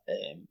that.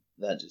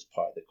 That's just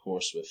part of the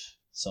course with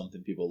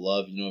something people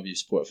love. If you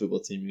support a football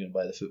team, you're going to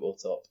buy the football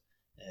top.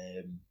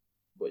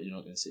 But you're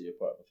not going to say you're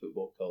part of a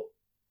football cult.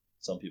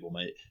 Some people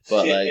might.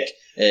 But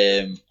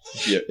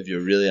if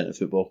you're really into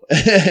football.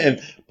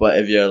 But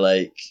if you're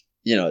like,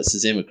 it's the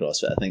same with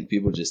CrossFit. I think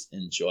people just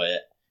enjoy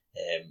it.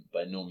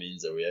 By no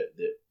means are we out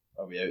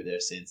there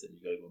saying that you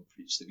got to go and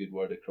preach the good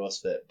word of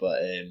CrossFit.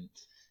 But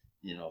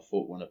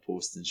folk want to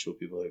post and show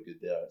people how good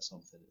they are at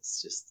something.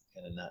 It's just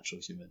kind of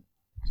natural human.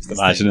 Just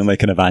imagining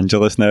like an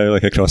evangelist now,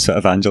 like a CrossFit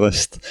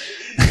evangelist.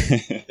 I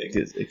think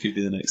it could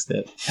be the next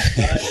step.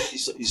 I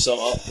think you sum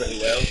up pretty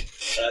well.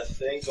 And I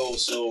think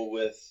also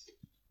with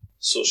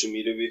social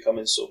media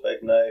becoming so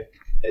big now,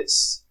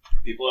 it's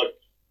people are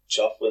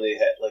chuffed when they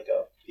hit like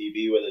a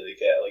PB, whether they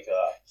get like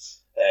a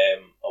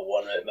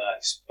 1 rep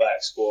max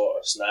back squat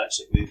or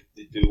snatch. Like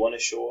they do want to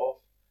show off.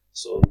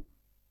 So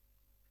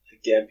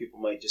again,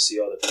 people might just see,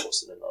 they're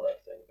posting another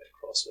thing about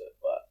CrossFit,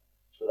 but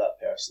for that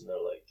person, they're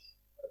like,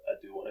 I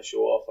do want to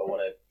show off. I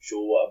want to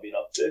show what I've been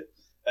up to,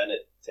 and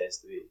it tends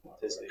to be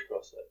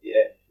CrossFit.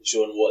 Yeah,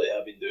 showing what they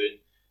have been doing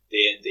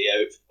day in day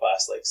out for the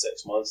past like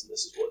 6 months, and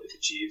this is what they've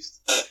achieved.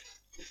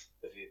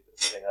 If you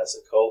think that's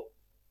a cult,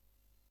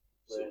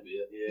 so be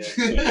it.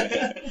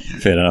 Yeah.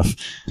 Fair enough.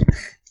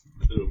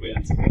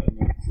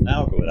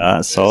 Now I'll go with that.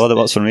 That's solid. That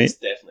works for me. It's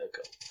definitely a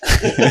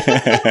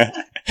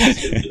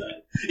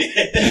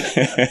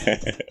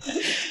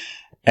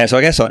cult. So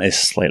I guess on to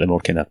slightly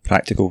more kind of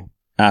practical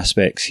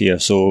aspects here.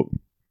 So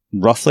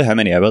roughly how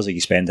many hours are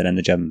you spending in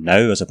the gym now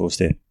as opposed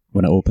to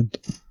when it opened?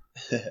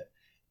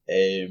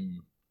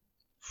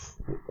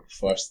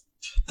 First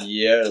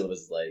year it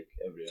was like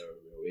every hour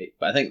of the week,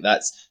 but I think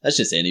that's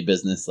just any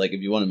business. Like if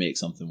you want to make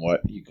something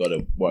work, you got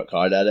to work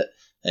hard at it.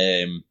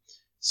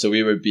 So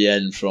we would be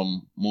in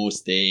from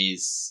most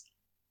days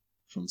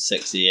from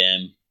 6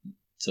 a.m.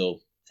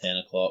 till 10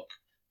 o'clock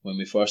when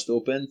we first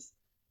opened.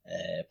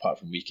 Apart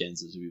from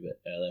weekends, it was a wee bit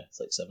earlier. It's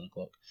like 7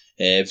 o'clock.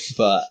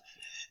 But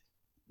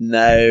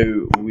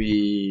now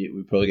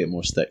we probably get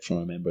more stick from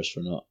our members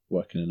for not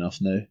working enough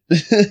now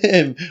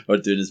or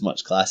doing as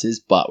much classes.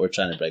 But we're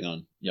trying to bring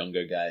on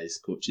younger guys,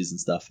 coaches and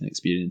stuff, and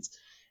experience.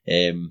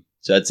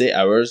 So I'd say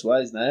hours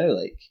wise now,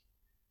 like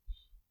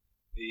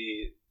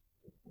the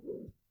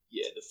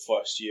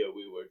first year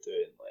we were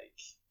doing like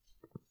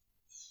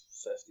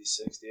 50,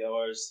 60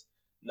 hours.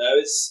 Now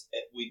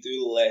we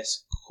do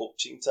less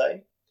coaching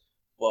time,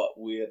 but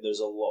there's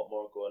a lot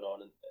more going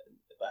on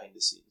behind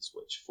the scenes,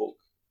 which folk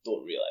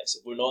don't realise.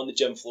 If we're not on the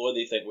gym floor,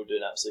 they think we're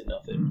doing absolutely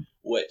nothing,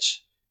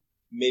 which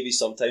maybe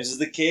sometimes is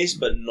the case,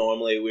 but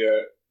normally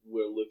we're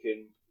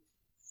looking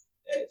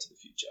to the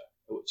future,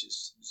 which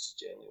is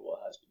generally what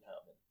has been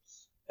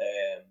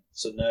happening.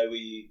 So now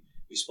we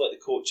split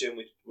the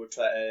coaching. We're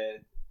trying to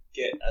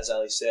get, as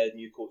Ali said,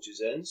 new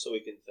coaches in, so we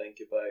can think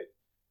about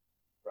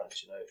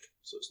branching out.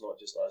 So it's not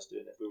just us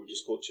doing it. If we were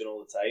just coaching all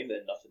the time,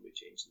 then nothing would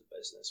change in the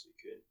business. We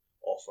could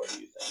offer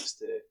new things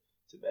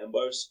to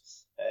members.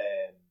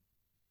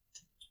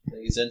 I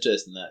think it's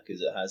interesting that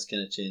because it has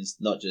kind of changed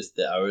not just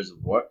the hours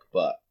of work,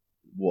 but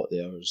what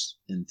the hours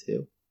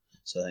entail.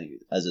 So I think,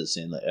 as I was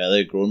saying like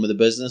earlier, growing with the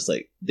business,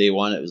 like day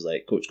one, it was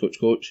like coach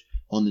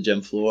on the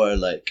gym floor,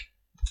 like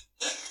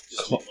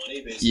just make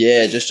money, basically.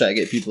 Yeah, just trying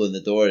to get people in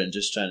the door and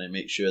just trying to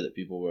make sure that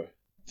people were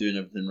doing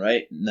everything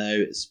right. Now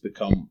it's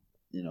become,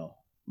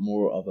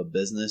 more of a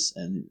business,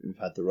 and we've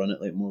had to run it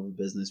like more of a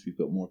business. We've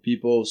got more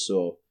people,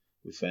 so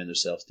we find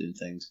ourselves doing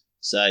things.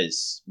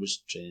 Size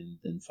was trained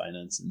in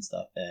finance and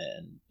stuff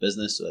and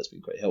business, so that's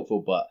been quite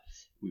helpful. But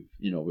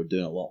we're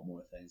doing a lot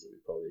more things that we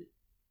probably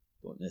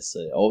don't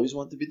necessarily always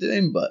want to be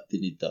doing, but they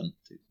need done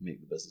to make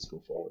the business go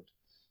forward,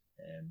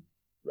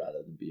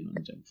 rather than being on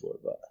the gym floor.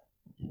 But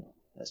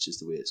that's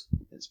just the way it's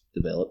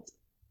developed.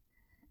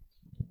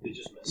 They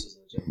just miss us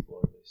on the gym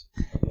floor,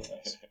 basically. I think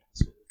that's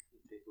what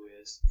the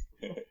takeaway is.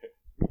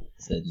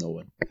 Said no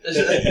one.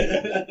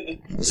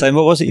 Simon,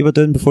 what was it you were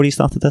doing before you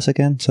started this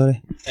again?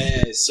 Sorry.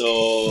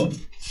 So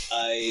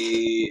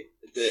I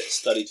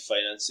studied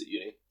finance at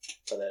uni,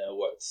 and then I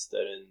worked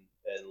down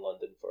in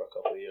London for a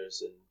couple of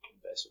years in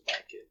investment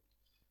banking.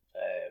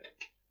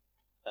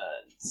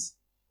 And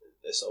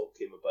this all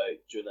came about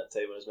during that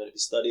time when I was meant to be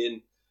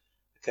studying.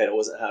 I kind of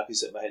wasn't happy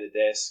sitting behind a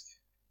desk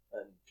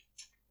and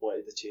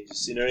wanted to change the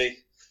scenery.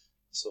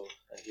 So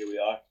here we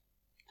are.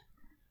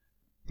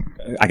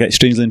 I get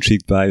strangely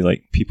intrigued by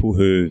like people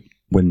who,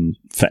 when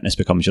fitness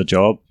becomes your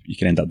job, you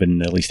can end up being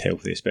the least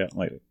healthy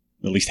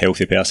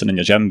person in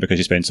your gym because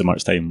you spend so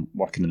much time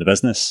working in the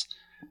business.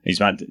 He's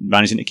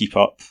managing to keep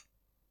up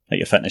at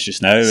your fitness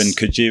just now, and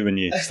could you when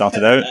you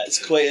started out?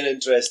 That's quite an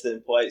interesting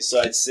point. So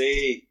I'd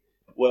say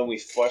when we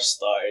first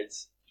started,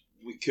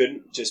 we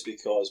couldn't, just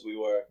because we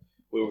were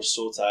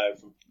so tired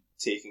from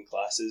taking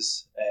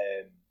classes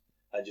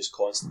and just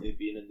constantly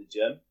being in the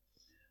gym.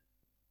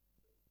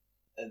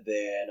 And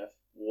then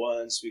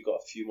once we got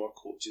a few more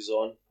coaches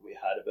on, we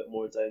had a bit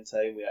more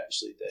downtime. We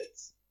actually did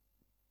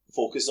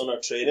focus on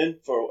our training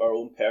for our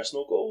own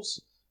personal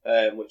goals,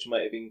 which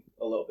might have been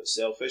a little bit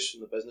selfish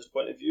from the business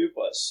point of view,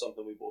 but it's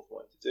something we both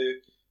wanted to do.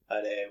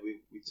 And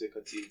we took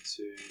a team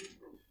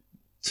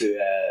to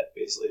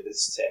basically the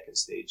second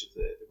stage of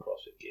the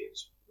CrossFit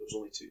Games. There was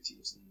only 2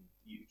 teams in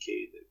the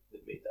UK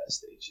that made that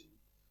stage.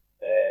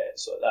 And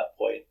so at that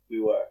point, we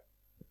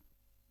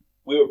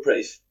were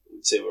pretty,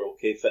 we'd say we're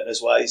okay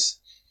fitness wise.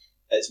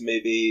 It's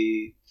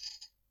maybe,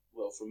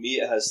 well, for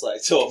me it has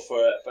slacked off. For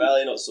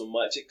Ali, not so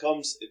much. It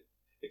comes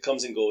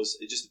and goes.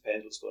 It just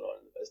depends what's going on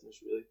in the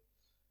business, really.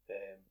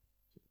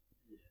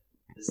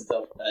 It's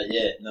tough.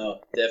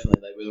 No,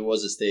 definitely. Like there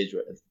was a stage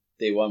where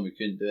day one we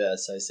couldn't do it,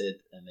 as I said,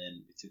 and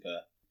then we took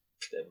a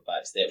bit of a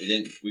back step.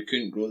 We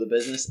couldn't grow the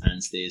business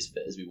and stay as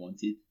fit as we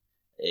wanted.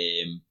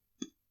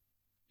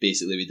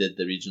 Basically, we did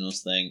the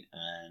regionals thing,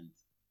 and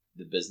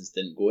the business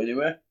didn't go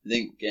anywhere. It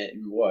didn't get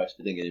any worse,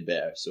 but it didn't get any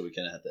better. So we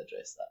kind of had to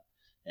address that.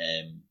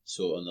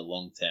 So on the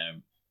long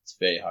term, it's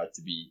very hard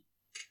to be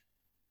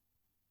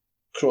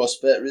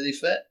CrossFit really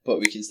fit, but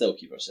we can still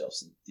keep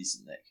ourselves in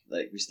decent nick.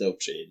 Like we still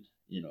train,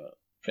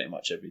 pretty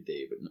much every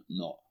day, but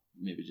not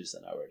maybe just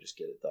an hour, just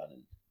get it done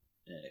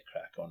and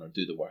crack on, or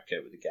do the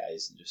workout with the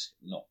guys, and just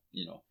not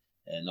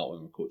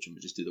when we're coaching,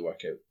 but just do the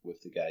workout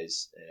with the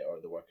guys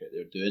or the workout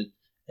they're doing.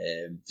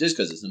 Just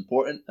because it's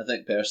important. I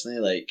think personally,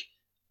 like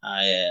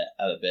I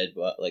have a bed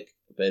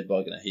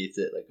bug, and I hate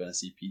it. Like when I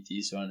see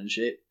PTs who aren't in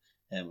shape,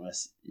 and when I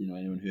see,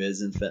 anyone who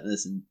is in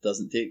fitness and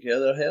doesn't take care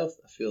of their health,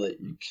 I feel like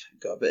you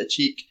got a bit of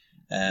cheek,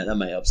 and that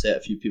might upset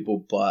a few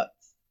people, but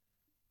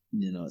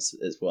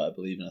it's what I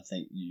believe, and I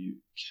think you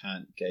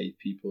can't guide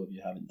people if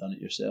you haven't done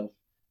it yourself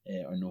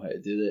or know how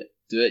to do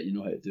it. You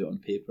know how to do it on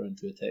paper and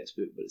through a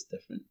textbook, but it's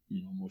different,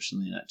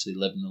 emotionally and actually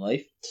living the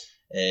life.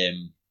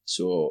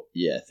 So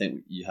yeah, I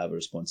think you have a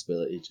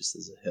responsibility just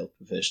as a health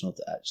professional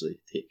to actually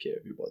take care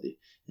of your body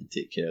and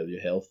take care of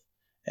your health.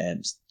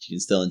 You can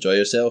still enjoy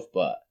yourself,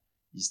 but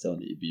you still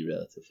need to be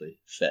relatively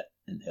fit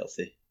and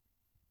healthy.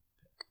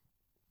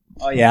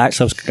 Oh yeah,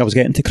 actually, I was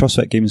getting to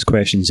CrossFit Games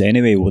questions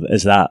anyway.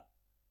 Is that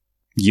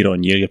year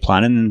on year you're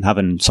planning on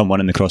having someone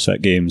in the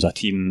CrossFit Games, a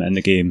team in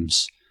the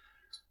Games?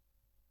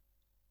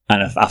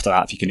 And after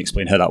that, if you can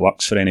explain how that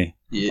works for any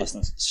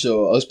listeners.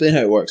 So I'll explain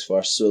how it works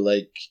first. So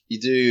like you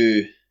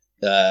do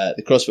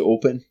the CrossFit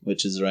Open,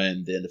 which is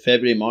around the end of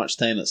February, March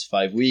time. That's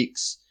 5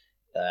 weeks.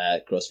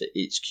 CrossFit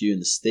HQ in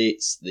the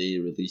States, they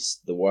release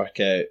the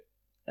workout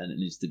and it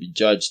needs to be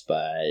judged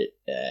by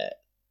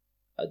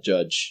a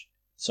judge,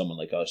 someone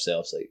like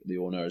ourselves, like the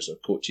owners or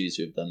coaches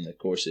who've done the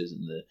courses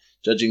and the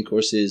judging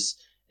courses.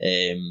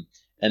 And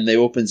the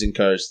Open's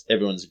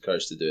everyone's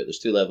encouraged to do it. There's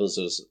 2 levels.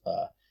 There's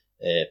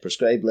a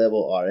prescribed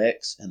level,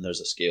 RX, and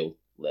there's a scaled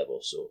level.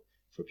 So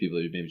for people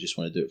who maybe just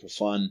want to do it for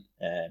fun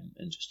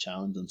and just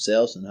challenge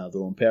themselves and have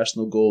their own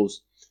personal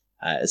goals,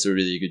 it's a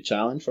really good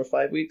challenge for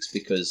 5 weeks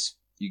because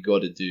you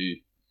got to do,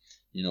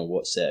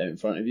 what's set out in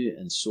front of you,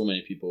 and so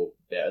many people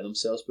better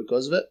themselves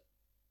because of it.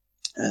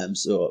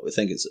 So I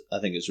think it's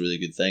a really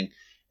good thing.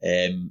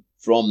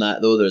 From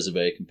that though, there's a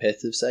very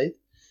competitive side.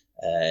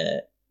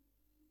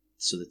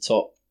 So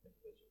top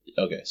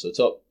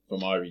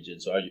from our region.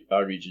 So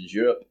our region's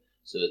Europe.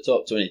 So the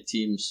top 20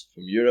 teams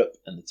from Europe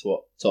and the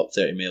top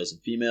 30 males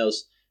and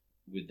females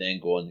would then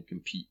go on and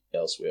compete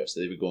elsewhere. So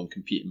they would go and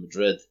compete in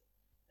Madrid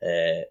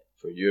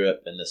for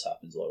Europe, and this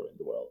happens all around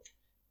the world.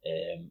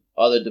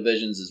 Other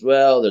divisions as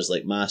well, there's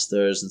like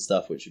masters and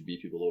stuff, which would be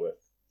people over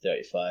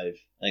 35.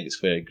 I think it's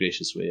quite a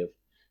gracious way of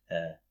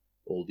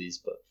oldies,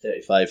 but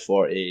 35,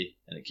 40,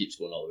 and it keeps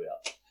going all the way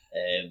up.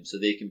 So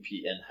they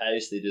compete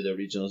in-house, they do their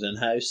regionals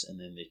in-house, and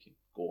then they can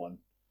go on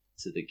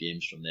to the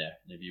Games from there.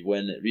 And if you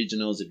win at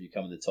regionals, if you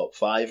come in the top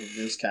 5 of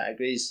those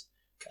categories,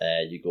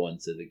 you go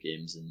into the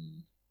Games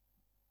in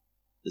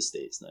the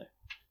States now.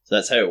 So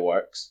that's how it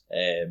works. We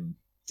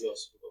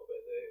also forgot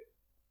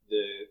about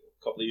the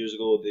couple of years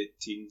ago, the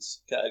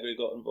teens category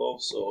got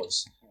involved, so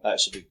it's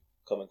actually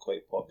becoming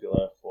quite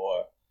popular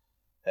for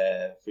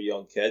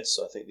young kids.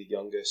 So I think the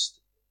youngest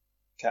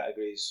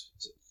categories,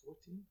 is it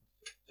 14?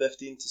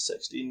 15 to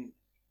 16,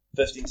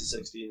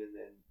 and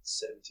then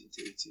 17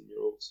 to 18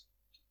 year olds.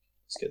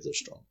 These kids are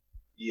strong.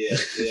 Yeah,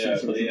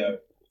 they are.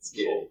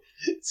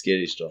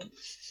 Scary strong.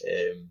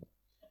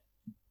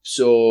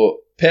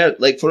 So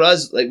for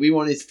us, like we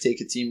wanted to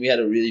take a team. We had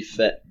a really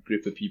fit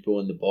group of people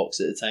in the box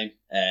at the time.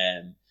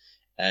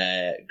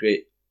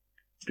 Great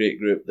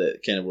group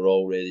that kind of were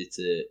all ready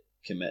to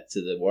commit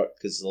to the work,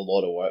 because it's a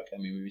lot of work. I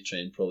mean, we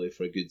trained probably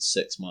for a good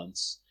 6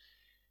 months.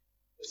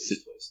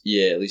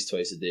 At least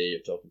twice a day.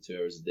 You're talking 2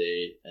 hours a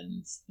day,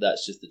 and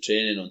that's just the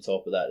training. On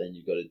top of that, then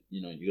you got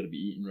to be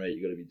eating right.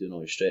 You got to be doing all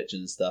your stretching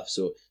and stuff.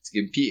 So to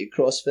compete at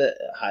CrossFit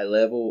at a high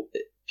level,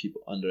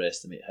 people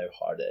underestimate how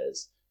hard it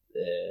is.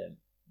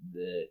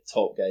 The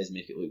top guys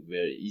make it look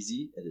very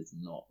easy. It is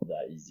not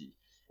that easy,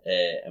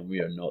 and we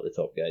are not the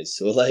top guys.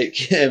 So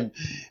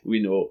we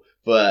know,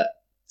 but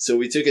so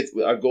we took it.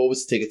 Our goal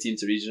was to take a team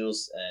to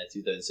regionals.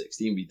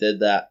 2016, we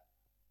did that,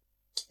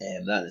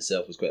 and that in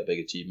itself was quite a big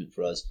achievement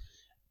for us.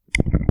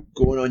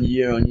 Going on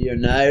year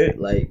now,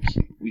 like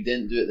we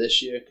didn't do it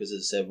this year because,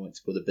 as I said, we went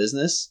to go to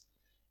business.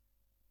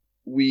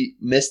 We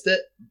missed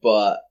it,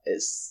 but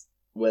it's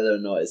whether or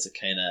not is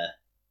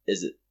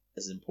it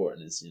as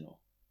important as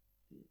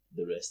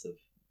the rest of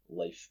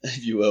life,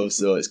 if you will.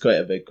 So it's quite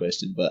a big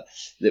question, but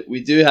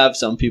we do have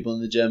some people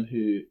in the gym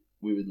who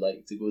we would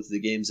like to go to the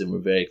Games, and we're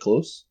very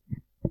close.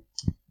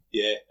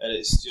 Yeah, and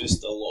it's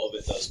just a lot of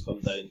it does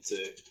come down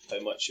to how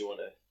much you want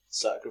to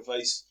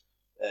sacrifice.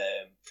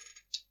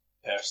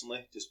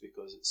 Personally, just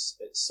because it's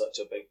such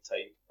a big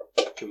time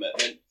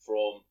commitment.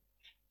 From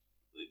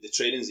the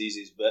training's the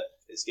easiest bit,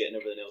 it's getting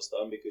everything else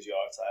done, because you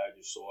are tired,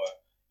 you're sore,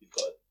 you've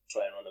got to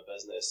try and run a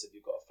business, if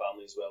you've got a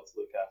family as well to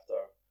look after,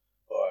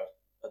 or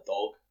a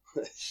dog,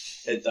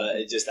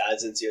 it just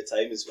adds into your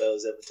time as well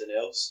as everything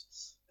else.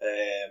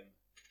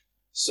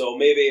 So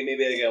maybe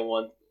again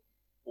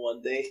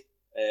one day,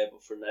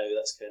 but for now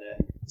it's kind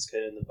of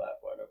in the back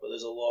burner. But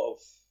there's a lot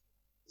of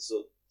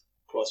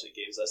CrossFit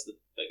Games, that's the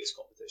biggest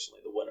competition.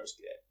 Like the winners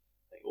get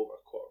like over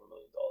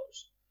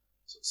 $250,000.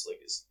 So it's like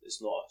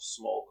it's not a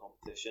small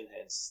competition.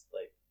 Hence,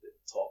 like the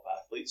top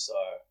athletes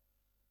are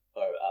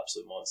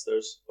absolute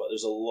monsters. But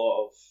there's a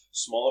lot of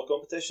smaller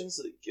competitions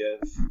that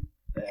give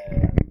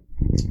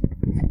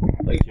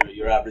like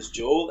your average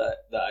Joe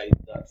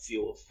that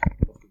feel of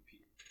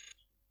competing.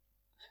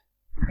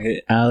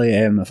 Hey, Ali,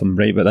 if I'm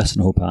right about this,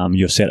 and I hope I am,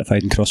 you're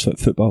certified in CrossFit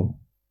football.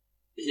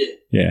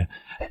 Yeah.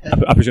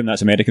 I presume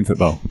that's American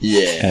football.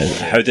 Yeah.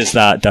 How does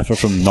that differ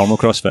from normal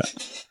CrossFit?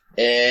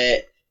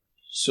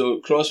 So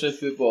CrossFit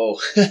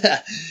football.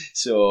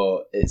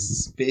 So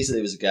it's basically,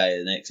 it was a guy,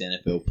 an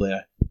ex-NFL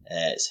player.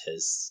 It's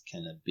his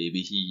kind of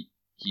baby.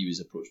 He was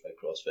approached by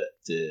CrossFit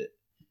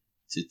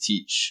to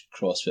teach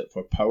CrossFit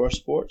for power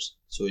sports.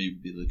 So he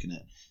would be looking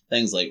at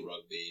things like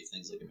rugby,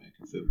 things like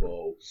American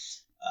football.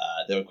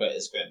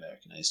 It's quite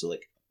Americanized, so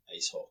like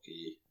ice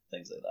hockey,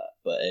 things like that.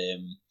 But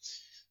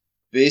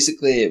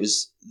basically, it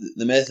was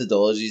the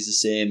methodology is the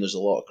same. There's a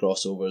lot of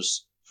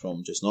crossovers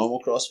from just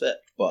normal CrossFit,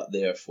 but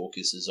their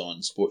focus is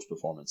on sports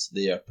performance.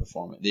 They are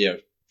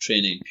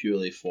training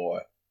purely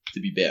to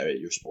be better at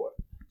your sport.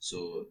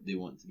 So they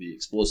want to be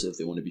explosive,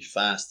 they want to be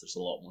fast. There's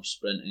a lot more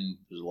sprinting,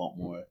 there's a lot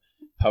more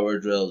power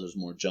drills, there's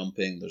more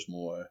jumping, there's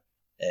more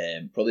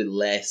probably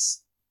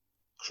less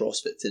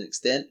CrossFit to an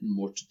extent, and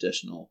more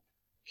traditional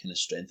kind of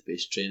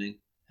strength-based training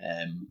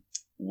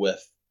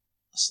with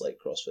a slight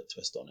CrossFit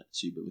twist on it.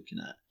 So you'd be looking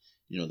at,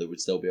 there would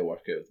still be a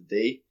workout of the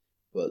day,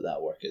 but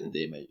that workout of the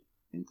day might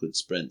include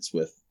sprints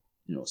with,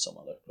 some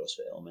other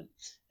CrossFit element.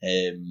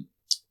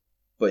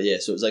 But yeah,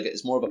 so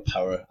it's more of a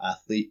power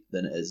athlete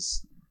than it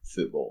is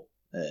football,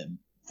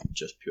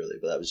 just purely.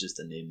 But that was just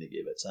a name they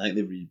gave it. So I think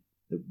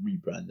they're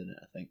rebranding it,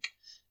 I think.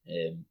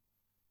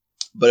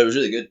 But it was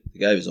really good. The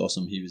guy was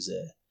awesome. He's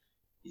an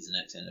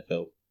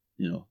ex-NFL,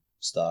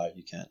 star.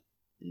 You can't,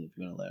 if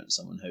you're going to learn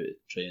someone how to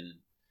train and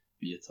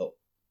be a top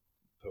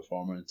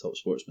performer and top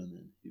sportsman,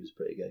 then he was a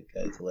pretty good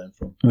guy to learn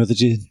from. Where did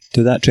you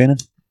do that training?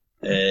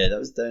 That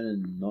was down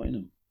in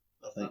Nottingham,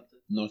 I think.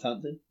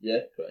 Northampton?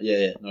 Yeah,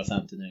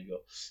 Northampton, there you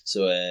go.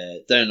 So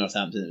down in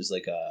Northampton, it was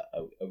like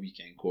a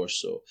weekend course,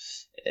 so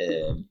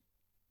it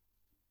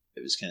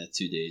was kind of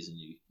 2 days, and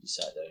you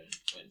sat down and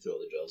went through all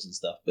the drills and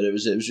stuff. But it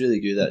was really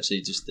good,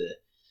 actually. Just it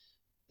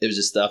was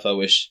the stuff I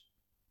wish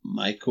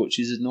my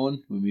coaches had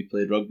known when we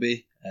played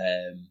rugby.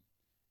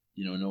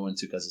 No one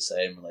took us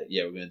aside and were like,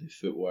 yeah, we're going to do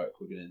footwork,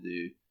 we're going to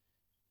do,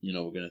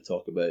 we're going to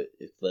talk about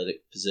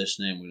athletic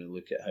positioning, we're going to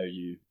look at how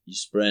you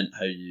sprint,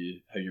 how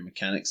your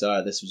mechanics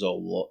are. This was all a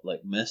lot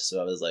like missed.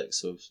 So I was like,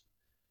 so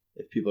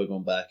if people are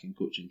going back and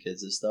coaching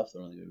kids and stuff,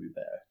 they're only going to be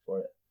better for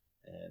it.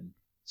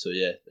 So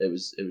yeah, it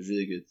was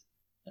really good.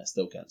 I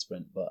still can't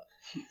sprint, but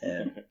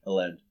I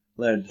learned.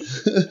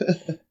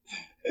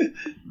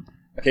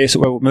 Okay, so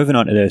we're moving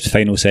on to the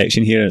final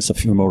section here. It's a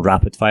few more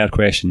rapid fire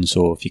questions.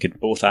 So if you could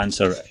both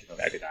answer, if you've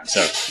got a good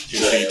answer,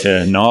 feel free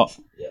to not.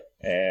 Yeah.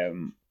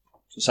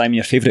 So Simon,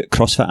 your favourite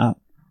CrossFit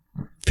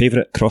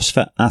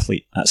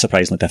athlete? That's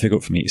surprisingly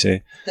difficult for me to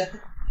say.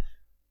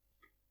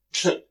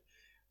 There's a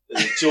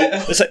joke.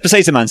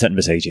 Besides the man sitting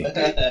beside you.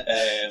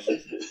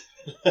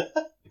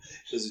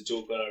 There's a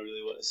joke one I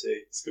really want to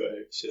say.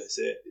 Should I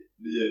say it?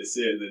 Yeah,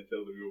 say it and then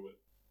tell the real one.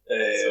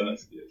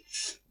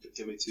 But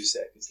give me 2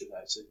 seconds to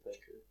actually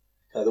think of it.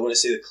 I don't want to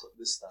say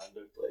the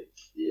standard, like,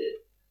 yeah.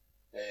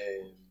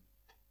 I'm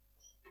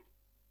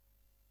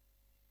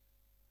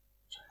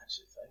trying to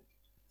actually think.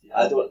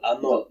 Yeah,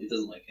 He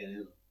doesn't like any of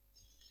them.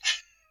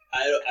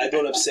 I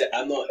don't upset.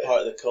 I'm not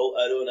part of the cult.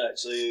 I don't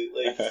actually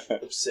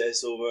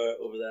obsess over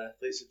the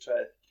athletes. I try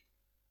to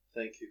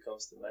think who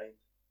comes to mind.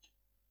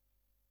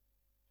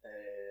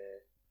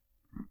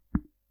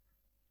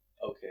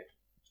 Okay,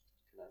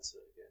 I can answer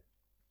it again.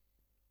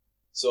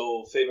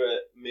 So,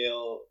 favourite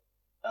male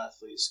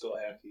athlete, Scott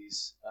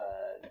Herkes,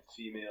 and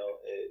female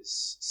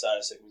is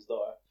Sarah Sigmund's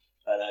daughter.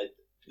 And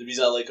the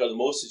reason I like her the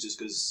most is just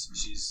because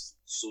she's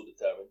so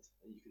determined,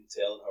 and you can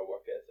tell in her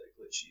work ethic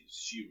that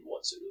she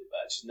wants it really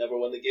bad. She's never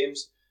won the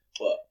games,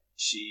 but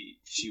she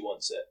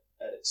wants it,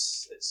 and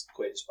it's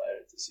quite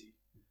inspiring to see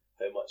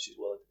how much she's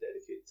willing to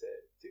dedicate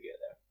to get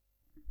there.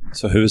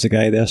 So who was the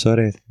guy there?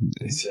 Sorry,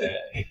 It's,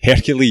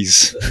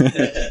 Hercules.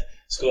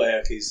 Scott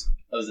Herkes.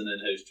 That was an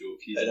in-house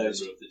joke. He's a In-house.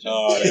 member of the gym.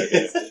 Oh,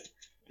 okay.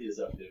 He is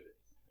our favourite.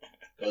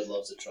 God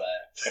loves a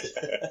tryer.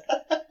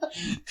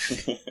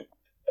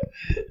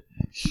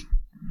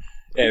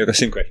 Yeah, we've got the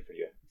same question for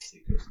you.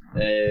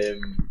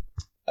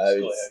 I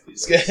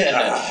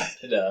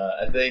would. No,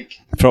 I think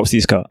Props to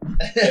you, Scott.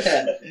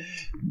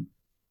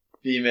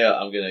 female.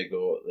 I'm gonna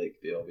go like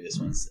the obvious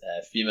ones.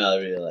 Female, I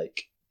really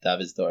like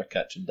David's daughter,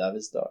 Katrin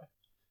David's daughter.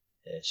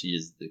 She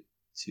is the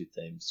 2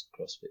 times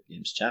CrossFit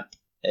Games champ.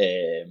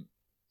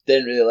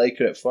 Didn't really like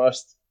her at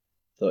first.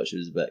 Thought she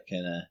was a bit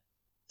a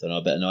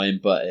bit annoying,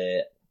 but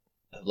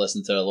I've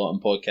listened to her a lot on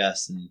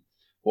podcasts and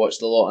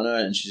watched a lot on her,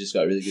 and she's just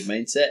got a really good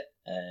mindset,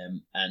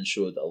 and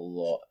showed a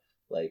lot.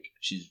 Like,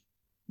 she's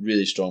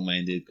really strong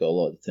minded, got a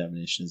lot of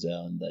determination as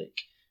well, and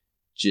like,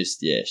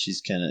 just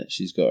she's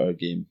got her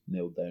game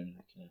nailed down.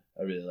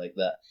 I really like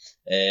that.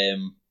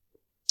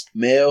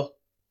 Male,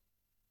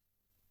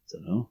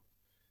 don't know.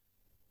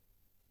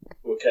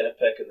 We're kind of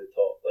picking the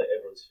top, like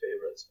everyone's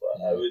favourites,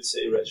 but I would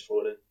say Rich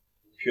Froning,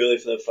 purely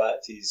for the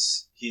fact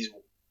he's the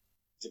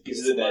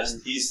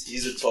best. He's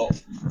the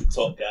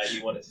top guy.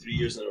 He won it 3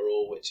 years in a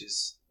row, which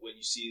is, when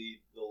you see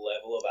the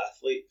level of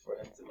athlete, for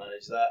him to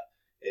manage that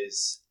that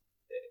is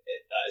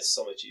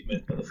some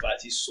achievement. But the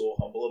fact he's so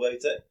humble about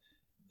it,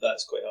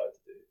 that's quite hard to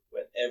do.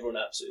 When everyone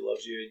absolutely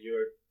loves you and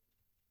you're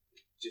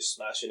just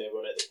smashing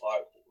everyone out the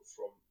park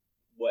from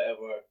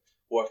whatever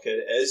workout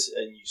it is,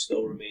 and you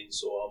still remain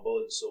so humble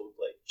and so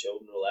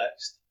chilled and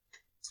relaxed.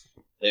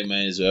 I think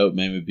mine as well.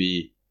 Mine would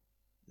be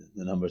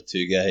the number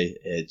 2 guy,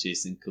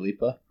 Jason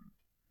Khalipa.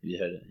 Have you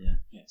heard it?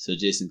 Yeah. So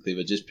Jason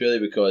Khalipa, just purely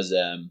because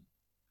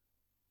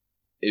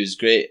he was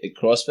great at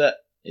CrossFit.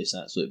 He's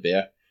an absolute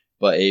bear.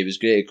 But he was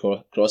great at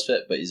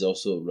CrossFit, but he's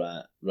also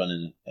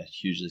running a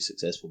hugely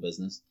successful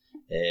business.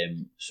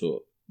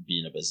 So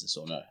being a business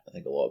owner, I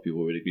think a lot of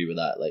people would agree with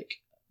that.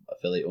 Like,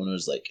 affiliate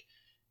owners, like,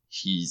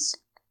 he's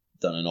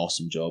done an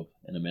awesome job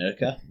in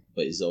America,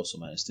 but he's also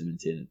managed to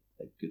maintain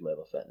a good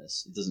level of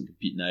fitness. He doesn't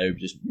compete now,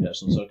 just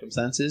personal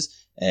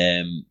circumstances,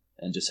 and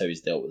just how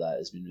he's dealt with that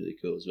has been really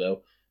cool as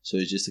well. So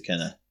he's just a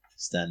kind of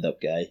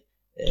stand-up guy.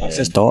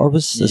 His daughter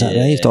is that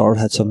right? His daughter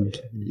had some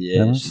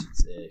she's,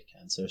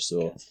 cancer.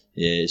 So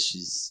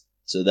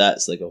so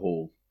that's like a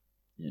whole,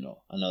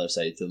 another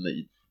side to him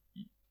that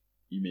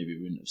you maybe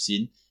wouldn't have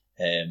seen.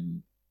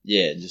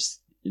 Just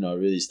a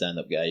really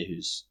stand-up guy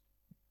who's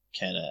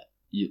kind of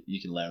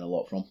you can learn a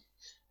lot from,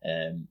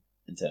 in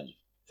terms of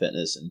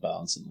fitness and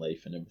balance in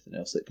life and everything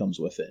else that comes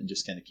with it, and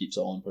just kind of keeps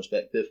it all in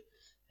perspective.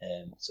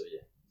 It's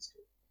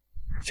cool.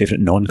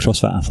 Favourite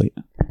non-CrossFit athlete?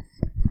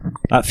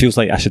 That feels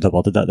like I should have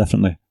ordered that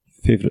differently.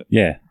 Favourite,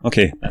 yeah,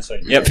 okay, that's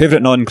fine. Yep,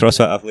 favourite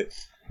non-CrossFit athlete.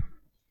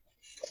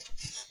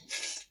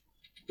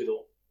 We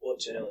don't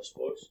watch any other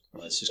sports.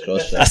 Well, it's just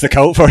CrossFit. That's the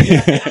cult for you.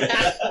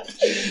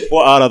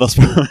 What are other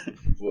sports?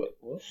 What?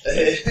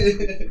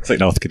 It's like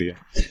North Korea.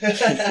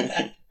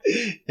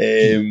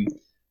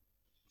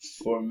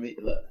 For me,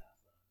 look.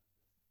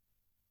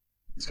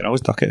 You can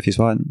always duck it if you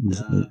want.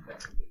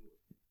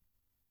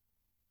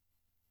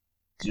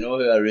 Do you know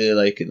who I really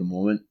like at the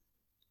moment?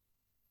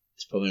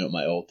 It's probably not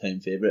my all-time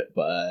favourite,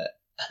 but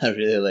I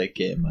really like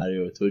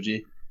Mario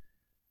Itoje,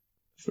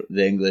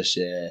 the English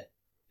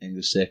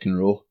second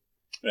row.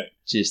 Right.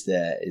 Just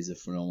is a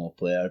phenomenal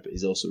player, but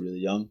he's also really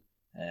young,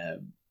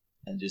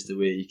 and just the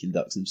way he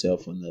conducts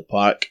himself on the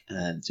park,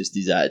 and just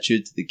his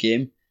attitude to the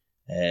game.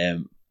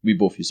 We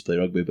both used to play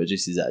rugby, but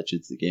just his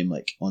attitude to the game,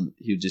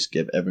 he'll just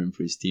give everything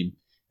for his team,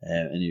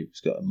 and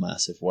he's got a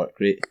massive work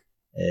rate.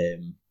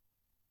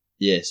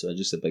 So I'm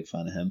just a big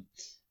fan of him.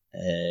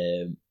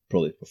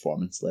 Probably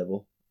performance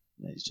level,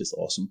 he's just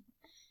awesome.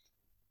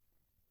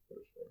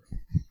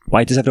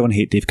 Why does everyone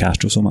hate Dave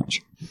Castro so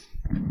much?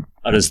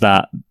 Or is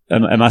that,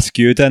 am I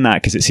skewed in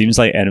that? Because it seems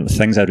like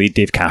things I read,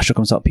 Dave Castro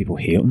comes up, people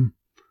hate him.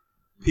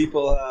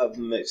 People have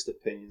mixed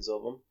opinions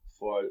of him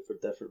for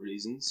different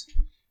reasons.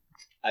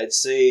 I'd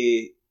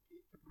say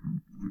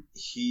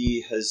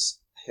he has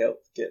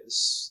helped get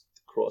this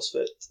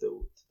CrossFit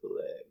to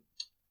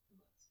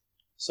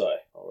sorry,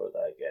 I'll write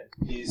that again.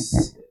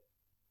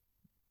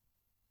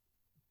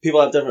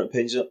 People have different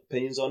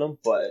opinions on him,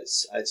 but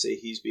I'd say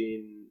he's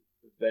been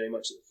very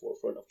much at the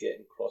forefront of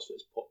getting CrossFit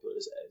as popular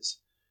as it is.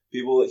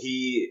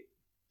 He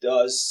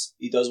does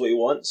what he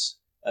wants,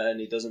 and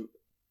he doesn't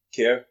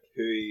care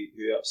who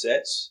he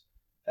upsets,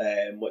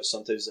 which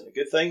sometimes isn't a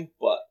good thing,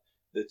 but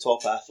the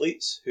top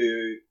athletes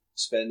who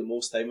spend the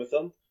most time with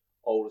him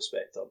all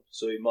respect him.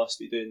 So he must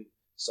be doing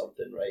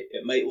something right.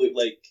 It might look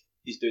like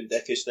he's doing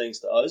dickish things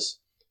to us,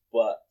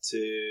 but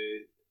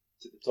to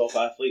the top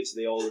athletes,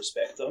 they all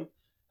respect him.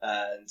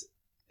 And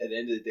at the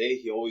end of the day,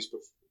 he always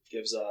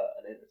gives an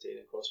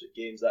entertaining CrossFit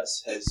Games.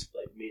 That's his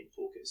main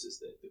focus, is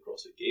the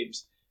CrossFit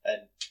Games.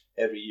 And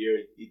every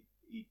year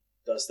he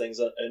does things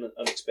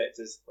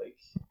unexpected. Like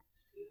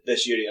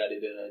this year, he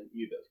added in a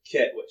new bit of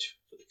kit, which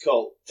for the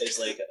cult is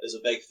a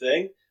big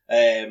thing.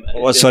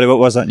 What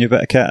was that new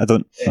bit of kit? I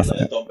don't.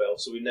 A dumbbell.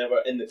 So we never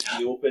in the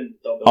open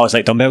dumbbell. Oh, it's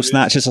like dumbbell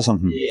snatches or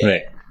something. Yeah.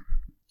 Right.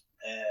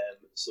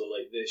 So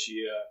this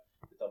year,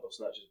 the dumbbell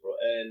snatches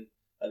brought in,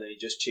 and then he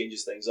just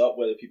changes things up,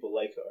 whether people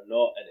like it or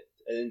not. And at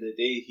the end of the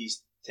day,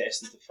 he's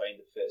testing to find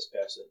the fittest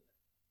person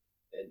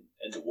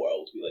in the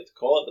world. We like to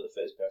call it, but the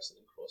fittest person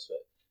in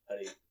CrossFit,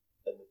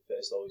 and the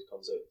fittest always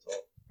comes out the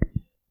top.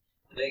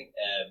 I think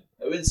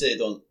I wouldn't say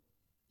don't.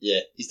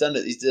 Yeah, he's done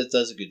it. He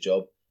does a good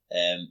job.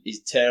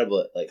 He's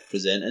terrible at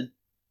presenting,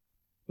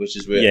 which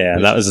is where. Yeah,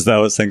 that was I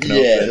was thinking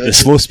yeah, of the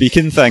slow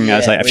speaking thing. Yeah, I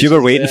was like, if you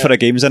were waiting for a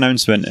games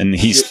announcement and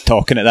he's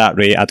talking at that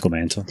rate, I'd go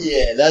mental.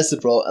 Yeah, that's the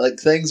problem.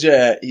 Things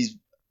where he's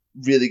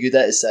really good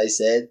at, as I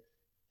said,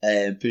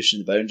 pushing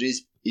the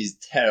boundaries. He's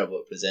terrible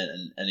at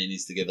presenting, and he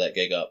needs to give that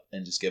gig up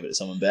and just give it to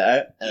someone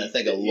better. And I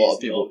think a lot of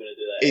people.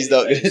 He's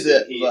not going to do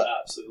it. He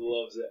absolutely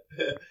loves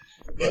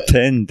it.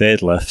 10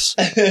 deadlifts,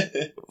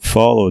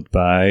 followed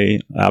by.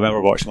 I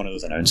remember watching one of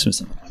those announcements.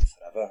 And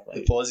forever.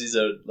 The pauses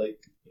are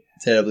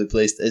terribly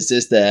placed. It's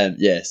just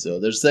So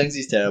there's things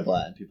he's terrible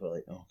at, and people are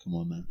like, "Oh, come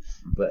on, man!"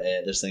 But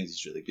there's things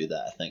he's really good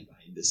at. I think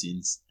behind the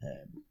scenes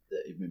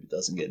that he maybe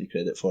doesn't get any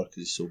credit for because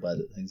he's so bad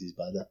at things he's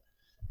bad at.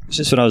 It's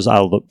just when I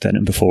looked at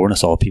him before and I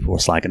saw people were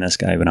slagging this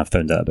guy when I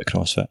found out about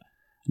CrossFit.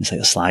 And it's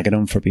like they're slagging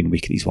him for being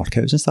weak at these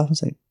workouts and stuff. I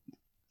was like,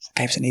 this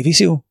guy was a Navy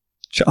SEAL.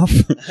 Shut up.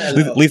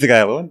 leave the guy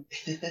alone.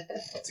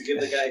 To give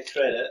the guy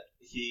credit,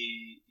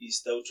 he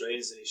still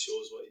trains and he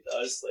shows what he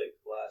does. Like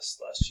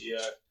last year,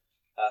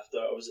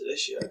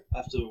 this year,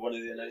 after one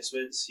of the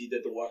announcements, he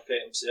did the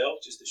workout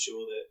himself just to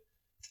show that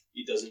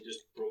he doesn't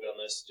just program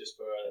this just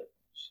for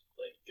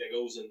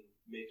giggles and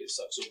make it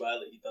suck so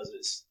bad. He does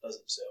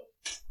himself.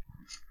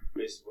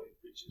 Praises what he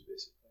preaches,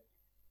 basically.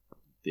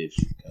 Dave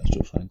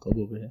Castro fan club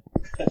over here.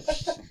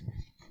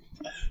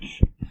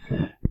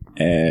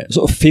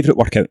 Sort of favourite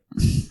workout?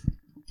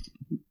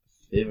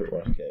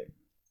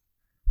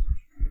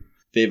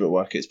 Favourite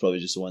workout's probably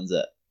just the ones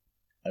that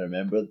I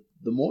remember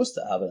the most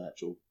that have an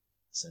actual,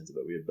 sounds a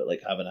bit weird, but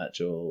have an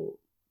actual,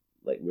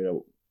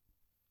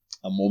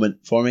 a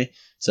moment for me.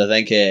 So I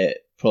think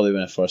probably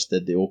when I first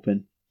did the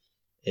open.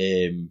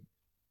 I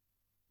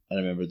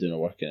remember doing a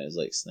workout, it was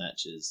like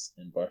snatches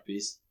and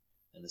burpees,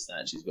 and the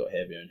snatches got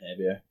heavier and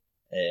heavier,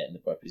 and the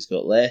burpees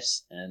got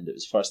less, and it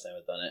was the first time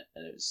I'd done it,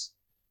 and it was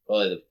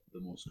probably the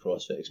most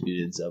CrossFit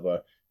experience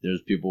ever. There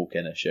was people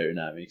kind of shouting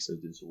at me because I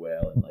was doing so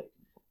well, and like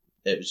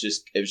it was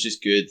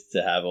just good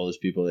to have all those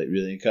people that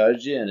really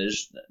encourage you, and I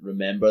just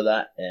remember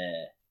that,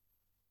 and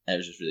it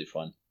was just really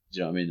fun. Do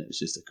you know what I mean? It was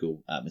just a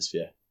cool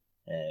atmosphere.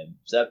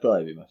 So that'd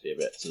probably be my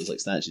favourite. So it was like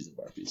snatches and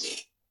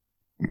burpees.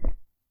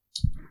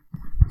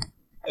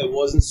 It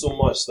wasn't so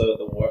much the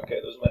workout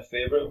that was my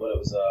favourite, but it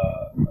was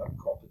a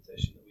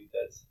competition that we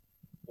did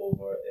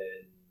over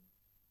in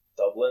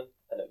Dublin,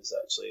 and it was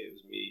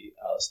me,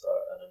 Alistair,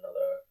 and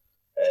another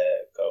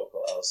girl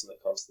called Alison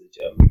that comes to the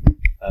gym,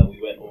 and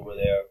we went over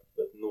there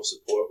with no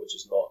support, which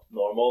is not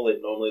normal.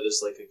 Like normally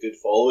there's like a good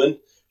following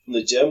from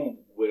the gym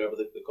wherever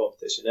the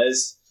competition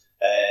is.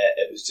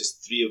 It was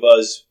just three of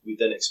us. We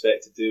didn't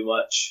expect to do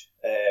much.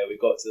 We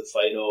got to the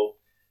final,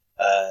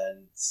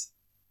 and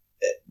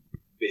it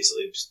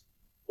basically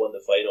won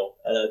the final.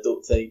 And I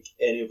don't think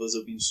any of us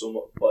have been so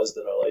much buzzed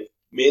in our life.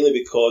 Mainly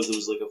because there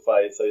was like a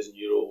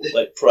 €5,000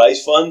 like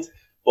prize fund.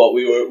 But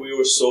we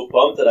were so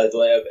pumped that I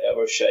don't think I've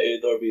ever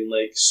shouted or been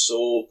like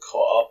so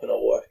caught up in a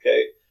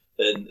workout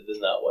than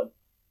that one.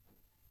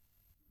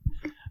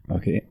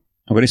 Okay,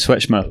 I'm going to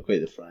switch my.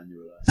 Quite the fan you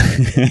were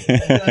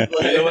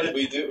You know what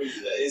we do?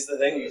 It's the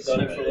thing. We've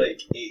done it for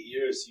like 8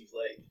 years. You've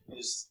like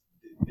just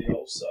they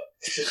all suck.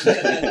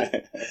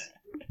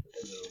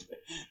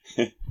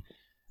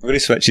 I'm going to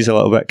switch these a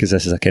little bit because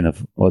this is a kind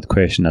of odd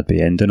question I'd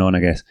be ending on, I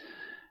guess.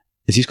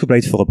 Is East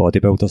Kilbride full of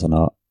bodybuilders or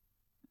not?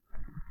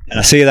 And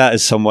I say that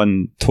as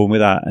someone told me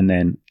that, and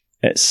then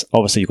it's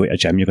obviously you go to a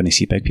gym, you're going to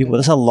see big people.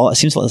 There's a lot. It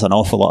seems like there's an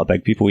awful lot of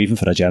big people, even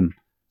for a gym.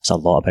 There's a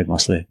lot of big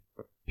muscly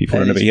people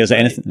around about here. Is there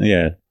anything? Yeah, I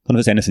don't know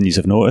if there's anything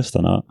you've noticed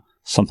or not.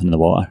 Something in the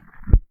water.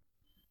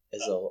 I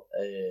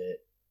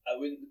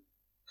wouldn't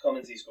come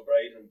into East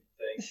Kilbride and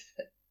think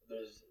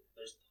there's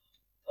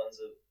tons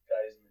of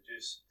guys in the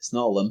juice. It's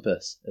not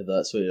Olympus, if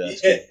that's what you're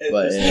asking. Yeah,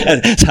 but,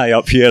 it's high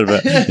up here,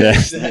 but yeah.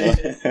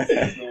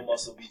 There's no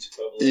Muscle Beach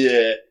equivalent.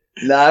 Yeah.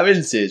 Nah, I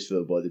wouldn't say it's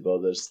full of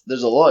bodybuilders.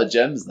 There's a lot of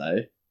gyms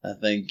now. I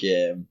think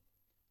a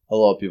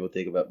lot of people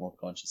take a bit more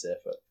conscious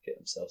effort to get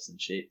themselves in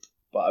shape.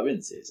 But I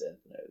wouldn't say it's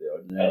anything out of the I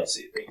ordinary. don't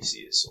think you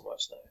see it so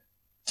much now.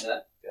 Yeah.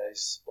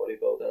 Guys,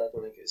 bodybuilding, I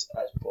don't think it's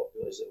as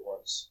popular as it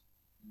once.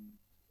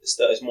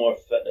 It's more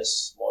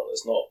fitness model.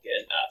 It's not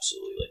getting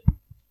absolutely like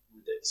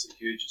ridiculously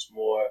huge. It's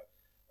more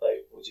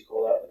like, what do you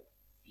call that? Like,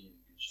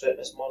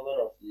 fitness modeling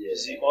or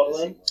physique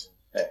modeling?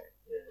 Yeah.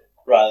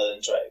 Rather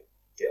than try to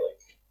get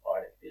like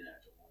Arnie being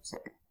actual ones.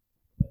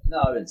 No,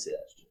 I wouldn't say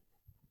that's true.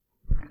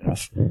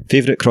 Enough.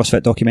 Favourite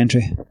CrossFit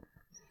documentary?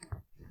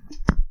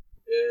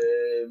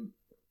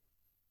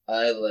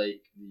 I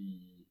like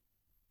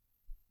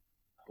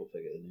I hope I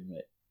get the name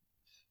right.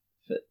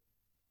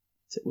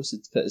 What's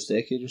it? Fittest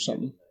Decade or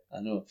something?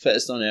 I know.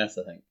 Fittest on Earth,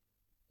 I think,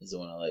 is the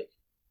one I like.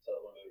 Is that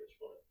the one about Rich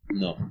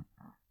Froning? No.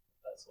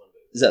 That's the one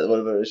about. Is that the one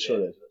about Rich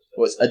Froning?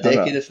 What's A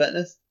Decade of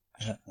Fitness?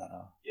 I don't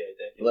know. Yeah,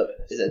 Decade of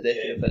Fitness. Is it A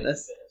Decade of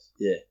Fitness?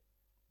 Yeah.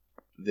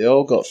 They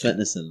all got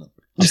fitness in them.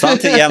 I'm starting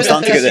to get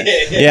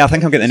the. Yeah, I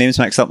think I'm getting the names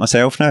mixed up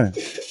myself now.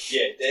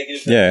 Yeah, Decade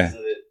of Fitness is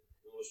the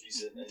most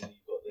recent, and then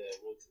you've got the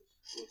Road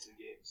to the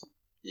Games.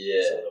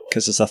 Yeah.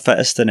 Because there's a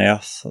Fittest on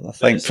Earth, I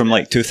think, from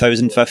like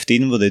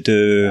 2015, where they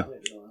do.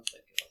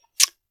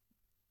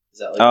 Is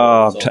that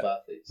like top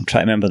athletes? I'm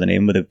trying to remember the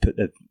name where they put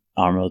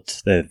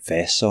the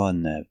vests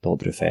on, the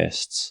bulletproof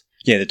vests.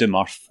 Yeah, they do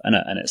Murph in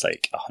it, and it's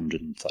like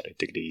 130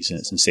 degrees, and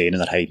it's insane,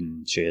 and they're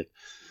hiding shade.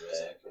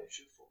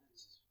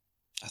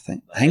 I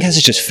think this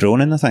is just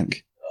Froning, I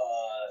think.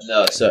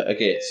 No,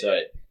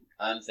 sorry.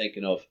 I'm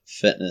thinking of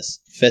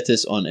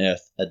Fittest on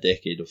Earth, A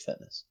Decade of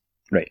Fitness.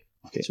 Right,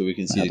 okay. So we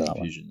can see the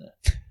confusion there.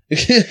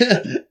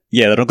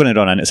 Yeah, they're not going to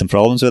run into some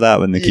problems with that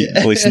when they keep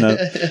releasing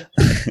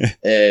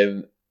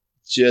that.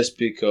 Just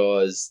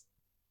because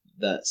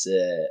that's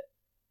it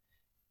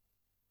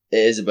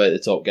is about the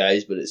top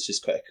guys, but it's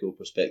just quite a cool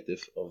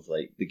perspective of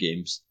like the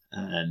games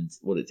and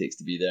what it takes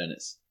to be there, and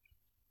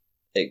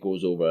it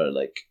goes over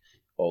like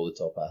all the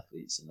top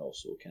athletes and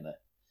also kind of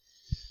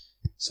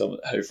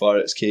how far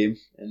it's came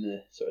in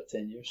the sort of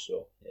 10 years.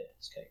 So yeah,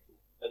 it's kind of cool.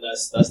 And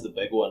that's the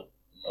big one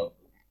of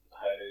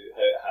how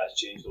it has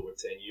changed over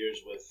 10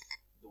 years with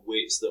the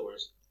weights that were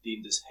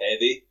deemed as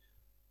heavy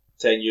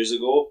 10 years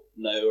ago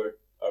now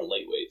are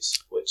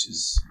lightweights, which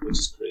is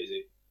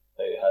crazy.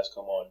 Like, it has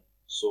come on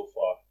so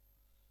far.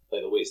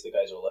 Like the weights the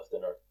guys are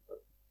lifting are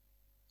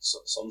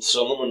some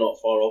of them are not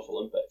far off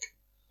Olympic.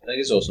 I think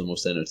it's also the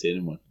most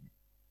entertaining one.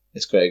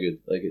 It's quite good.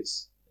 Like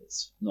it's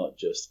not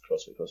just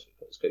CrossFit.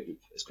 It's quite good.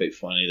 It's quite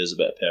funny. There's a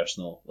bit of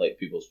personal, like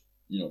people's,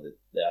 the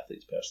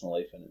athlete's personal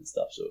life in it and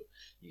stuff. So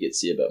you get to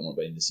see a bit more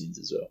behind the scenes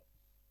as well.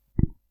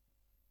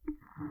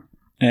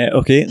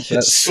 Okay, it's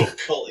so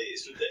culty,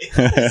 it's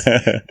ridiculous.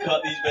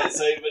 Cut these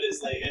bits out, but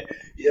it's like, I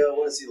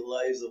want to see the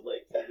lives of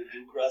like people who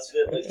do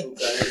CrossFit, like full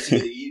time, see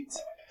what they eat,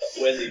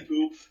 when they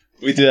poop,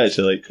 We do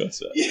actually like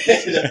CrossFit.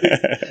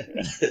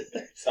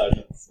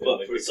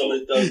 But for someone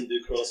who doesn't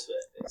do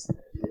CrossFit, it's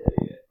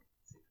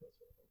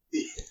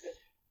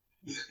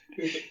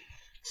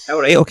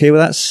Alright, okay,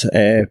 well that's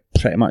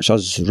pretty much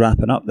us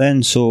wrapping up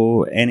then.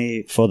 So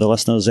for the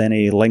listeners,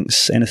 any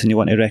links, anything you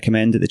want to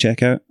recommend that they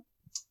check out?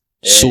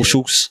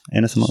 Socials,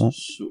 anything like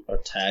that? Or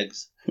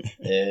tags.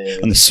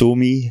 On the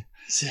SoMe.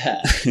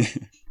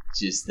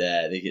 Just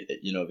they get,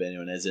 if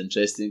anyone is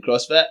interested in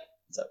CrossFit,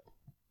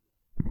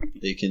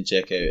 they can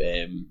check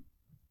out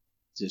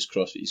just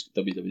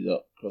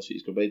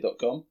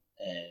www.crossfiteastkilbride.com,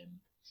 and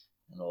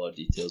all our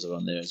details are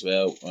on there as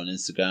well. On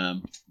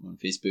Instagram, on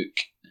Facebook.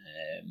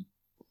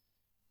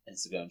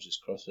 Instagram's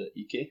just CrossFit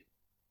EK.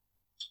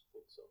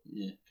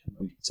 Yeah,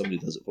 somebody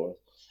does it for us.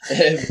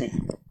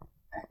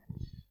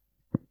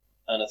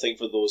 And I think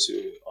for those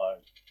who are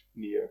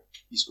near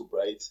East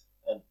Kilbride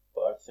and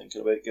are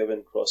thinking about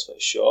giving CrossFit a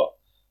shot,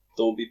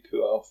 don't be put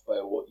off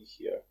by what you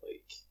hear.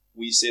 Like,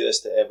 we say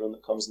this to everyone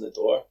that comes in the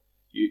door.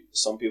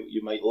 Some people,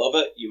 you might love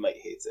it, you might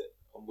hate it,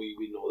 and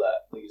we know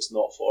that. Like, it's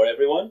not for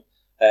everyone,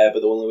 but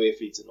the only way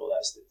for you to know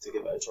that is to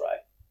give it a try.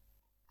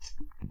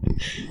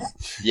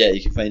 Yeah, you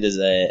can find us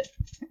at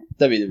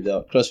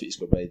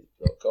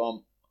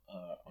www.crossfiteastkilbride.com,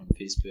 on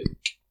Facebook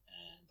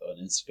and on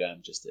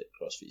Instagram just at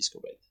CrossFit East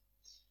Kilbride.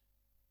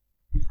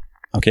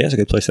 Okay, that's a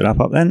good place to wrap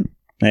up then.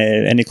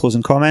 Any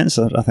closing comments?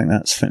 I think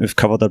we've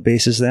covered our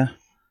bases there.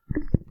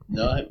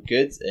 No,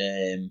 good.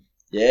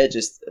 Yeah,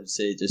 just I would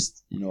say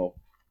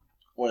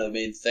one of the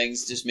main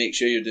things, just make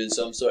sure you're doing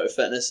some sort of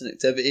fitness and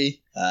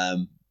activity.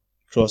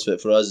 CrossFit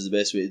for us is the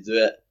best way to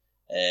do it.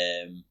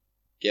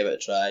 Give it a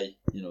try.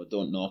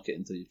 Don't knock it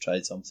until you've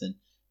tried something,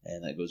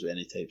 and that goes with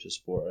any types of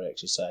sport or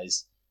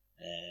exercise.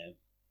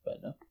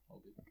 But no, all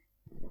good.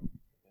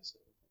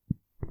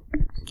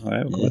 All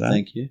right, we'll go with that.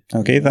 Thank you.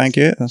 Okay, thank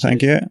you.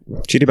 Thank you.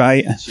 Cheery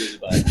bye. Cheers,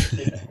 bye.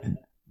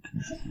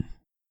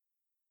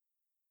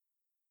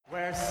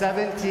 Where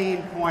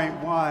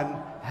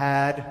 17.1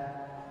 had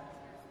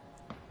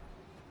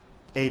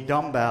a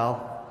dumbbell,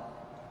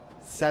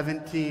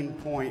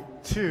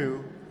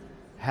 17.2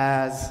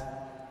 has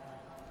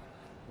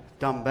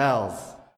dumbbells.